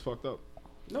years. That's fucked up.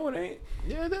 No, it ain't.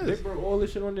 Yeah, it They is. broke all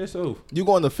this shit on themselves. You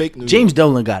going to fake news? James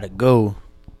Dolan gotta go.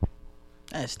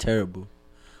 That's terrible.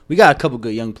 We got a couple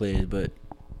good young players, but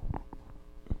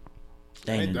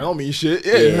That dang. don't mean shit.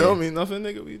 Yeah, Yeah. that don't mean nothing,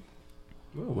 nigga.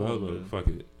 Well, fuck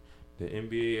it. The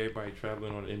NBA, everybody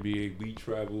traveling on the NBA. We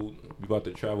traveled. We about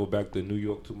to travel back to New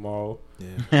York tomorrow.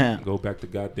 Yeah. Go back to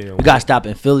goddamn. We gotta stop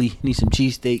in Philly. Need some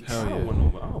cheesesteaks. Hell I yeah. don't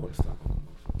want to stop.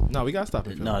 No, we gotta stop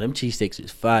it. No, them cheesesteaks is You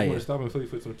fire. want to stop in Philly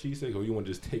for some cheesesteak, or you want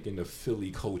to just take in the Philly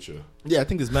culture? Yeah, I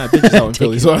think there's mad bitches out in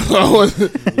Philly. So I want,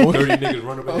 30 niggas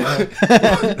run up and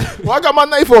down. well, I got my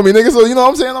knife on me, nigga. So you know what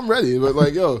I'm saying? I'm ready. But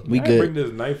like, yo, We I ain't bring good.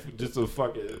 this knife just to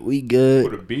fucking We go to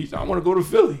good. the beach. I want to go to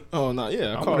Philly. oh no,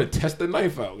 yeah, I I want to test the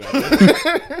knife out.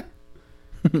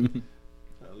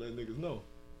 I'll let niggas know.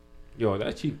 Yo,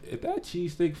 if that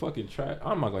cheesesteak fucking trash,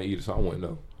 I'm not gonna eat it. So I want to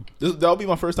know. That'll be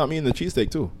my first time eating the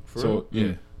cheesesteak too. For So real?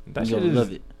 yeah, That You shit gonna is.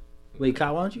 love it. Wait,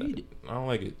 Kyle, why don't you eat it? I don't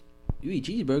like it. You eat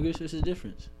cheeseburgers. What's the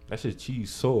difference? That shit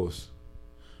cheese sauce,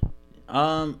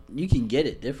 You can get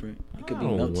it different. It could be I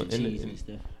don't melted want- cheese and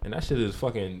stuff. and that shit is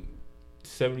fucking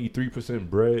 73%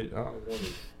 bread. I don't want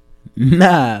it.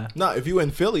 Nah. nah. If you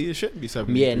in Philly, it shouldn't be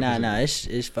 70. Yeah, nah.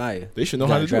 It's fire. They should know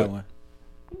You how gotta to do try it. one.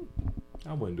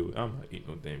 I wouldn't do it. I'm not eating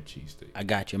no damn cheesesteak. I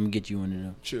got you. I'm gonna get you one of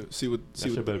them. Sure. See what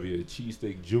That better be a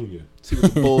cheesesteak junior. the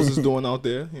Bulls is doing out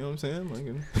there. You know what I'm saying? Like,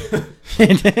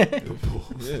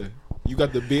 yeah, you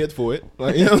got the beard for it.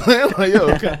 Like, you know what I'm saying? Like,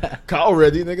 yo, Kyle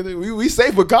ready, nigga. We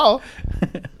safe with Kyle.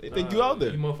 They think you out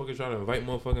there. You motherfuckers trying to invite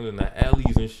motherfuckers in the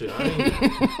alleys and shit. I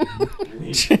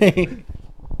ain't.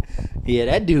 Yeah,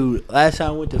 that dude. Last time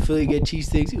I went to Philly to get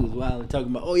cheesesteaks, he was wild and talking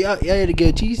about, oh y'all had to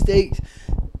get cheesesteaks.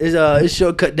 It's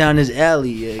shortcut down this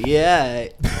alley. Yeah.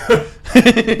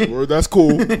 Alright. Word, that's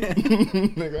cool.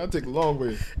 Nigga, I take the long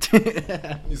way.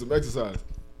 Need some exercise.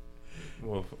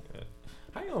 Motherfucker.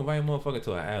 How you gonna invite a motherfucker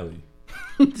to an alley?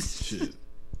 Shit.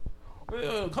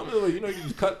 Well, come over. You know you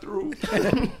just cut through,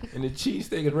 and the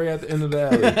cheesesteak is right at the end of the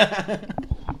alley.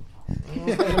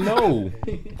 I don't know.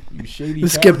 You shady. You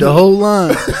skipped the whole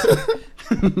line.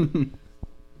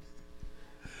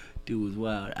 Dude was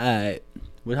wild. Alright.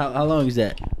 How long is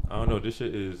that? I don't know. This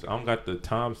shit is. I don't got the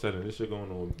time setting. This shit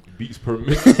going on beats per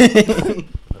minute.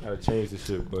 I gotta change this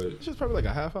shit, but It's just probably like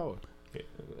a half hour.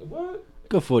 what?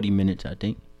 Good 40 minutes, I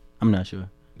think. I'm not sure.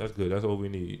 That's good. That's all we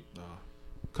need.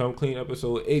 Come clean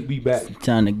episode 8. We back.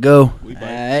 Time to go. We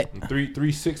back. Alright.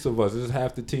 And 6 of us. This is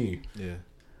half the team. Yeah.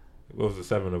 What was the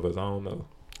 7 of us? I don't know.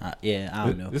 Yeah, I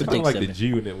don't know. This I kind of think like the 7. G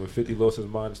Unit when 50 lost his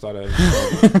mind and started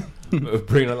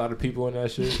bringing a lot of people in that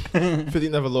shit. 50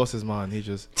 never lost his mind. You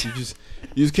just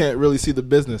can't really see the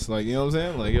business. Like, you know what I'm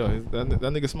saying? Like, yo, that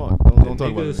nigga smart. Don't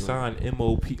talk about Niggas it. sign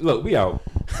MOP. Look, we out.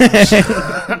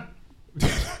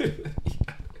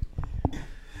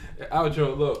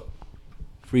 Outro, look.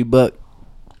 Free buck.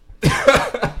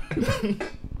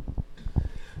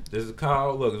 This is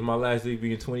Kyle. Look, it's my last day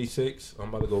being 26. I'm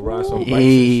about to go ride some bikes and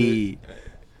Hey. shit.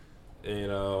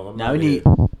 And I'm Now out we need. here.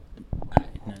 Alright,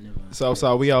 nah, never mind.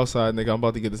 Southside, we outside, nigga. I'm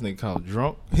about to get this nigga Kyle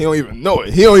drunk. He don't even know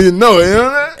it. You know what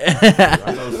I'm saying?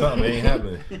 I know something ain't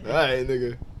happening. All right,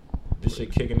 nigga. This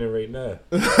shit kicking in right now.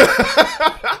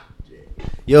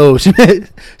 Yo,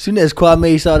 soon as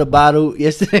Kwame saw the bottle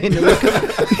yesterday in the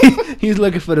liquor, he was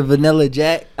looking for the vanilla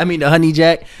jack. I mean the honey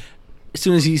jack. As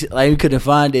soon as he he couldn't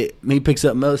find it, he picked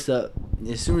something else up.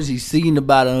 As soon as he seen the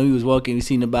bottle, he was walking. He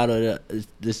seen the bottle of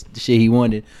the shit he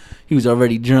wanted. He was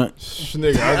already drunk.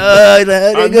 Nigga,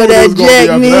 There knew go it that was gonna be jack,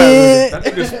 after man. That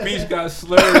nigga's speech got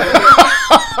slurred.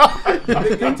 The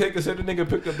nigga take a second, the nigga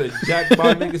picked up the jack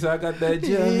bar. Nigga said, I got that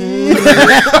jack.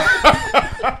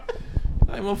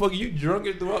 Like, motherfucker, you drunk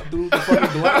it through the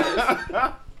fucking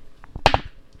glass.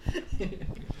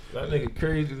 That nigga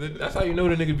crazy. That's how you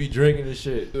know the nigga be drinking and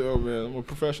shit. Yo, man, I'm a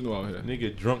professional out here.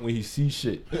 Nigga drunk when he see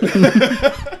shit.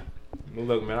 Well,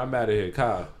 look, man, I'm out of here.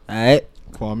 Kyle. All right.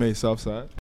 Kwame, Southside.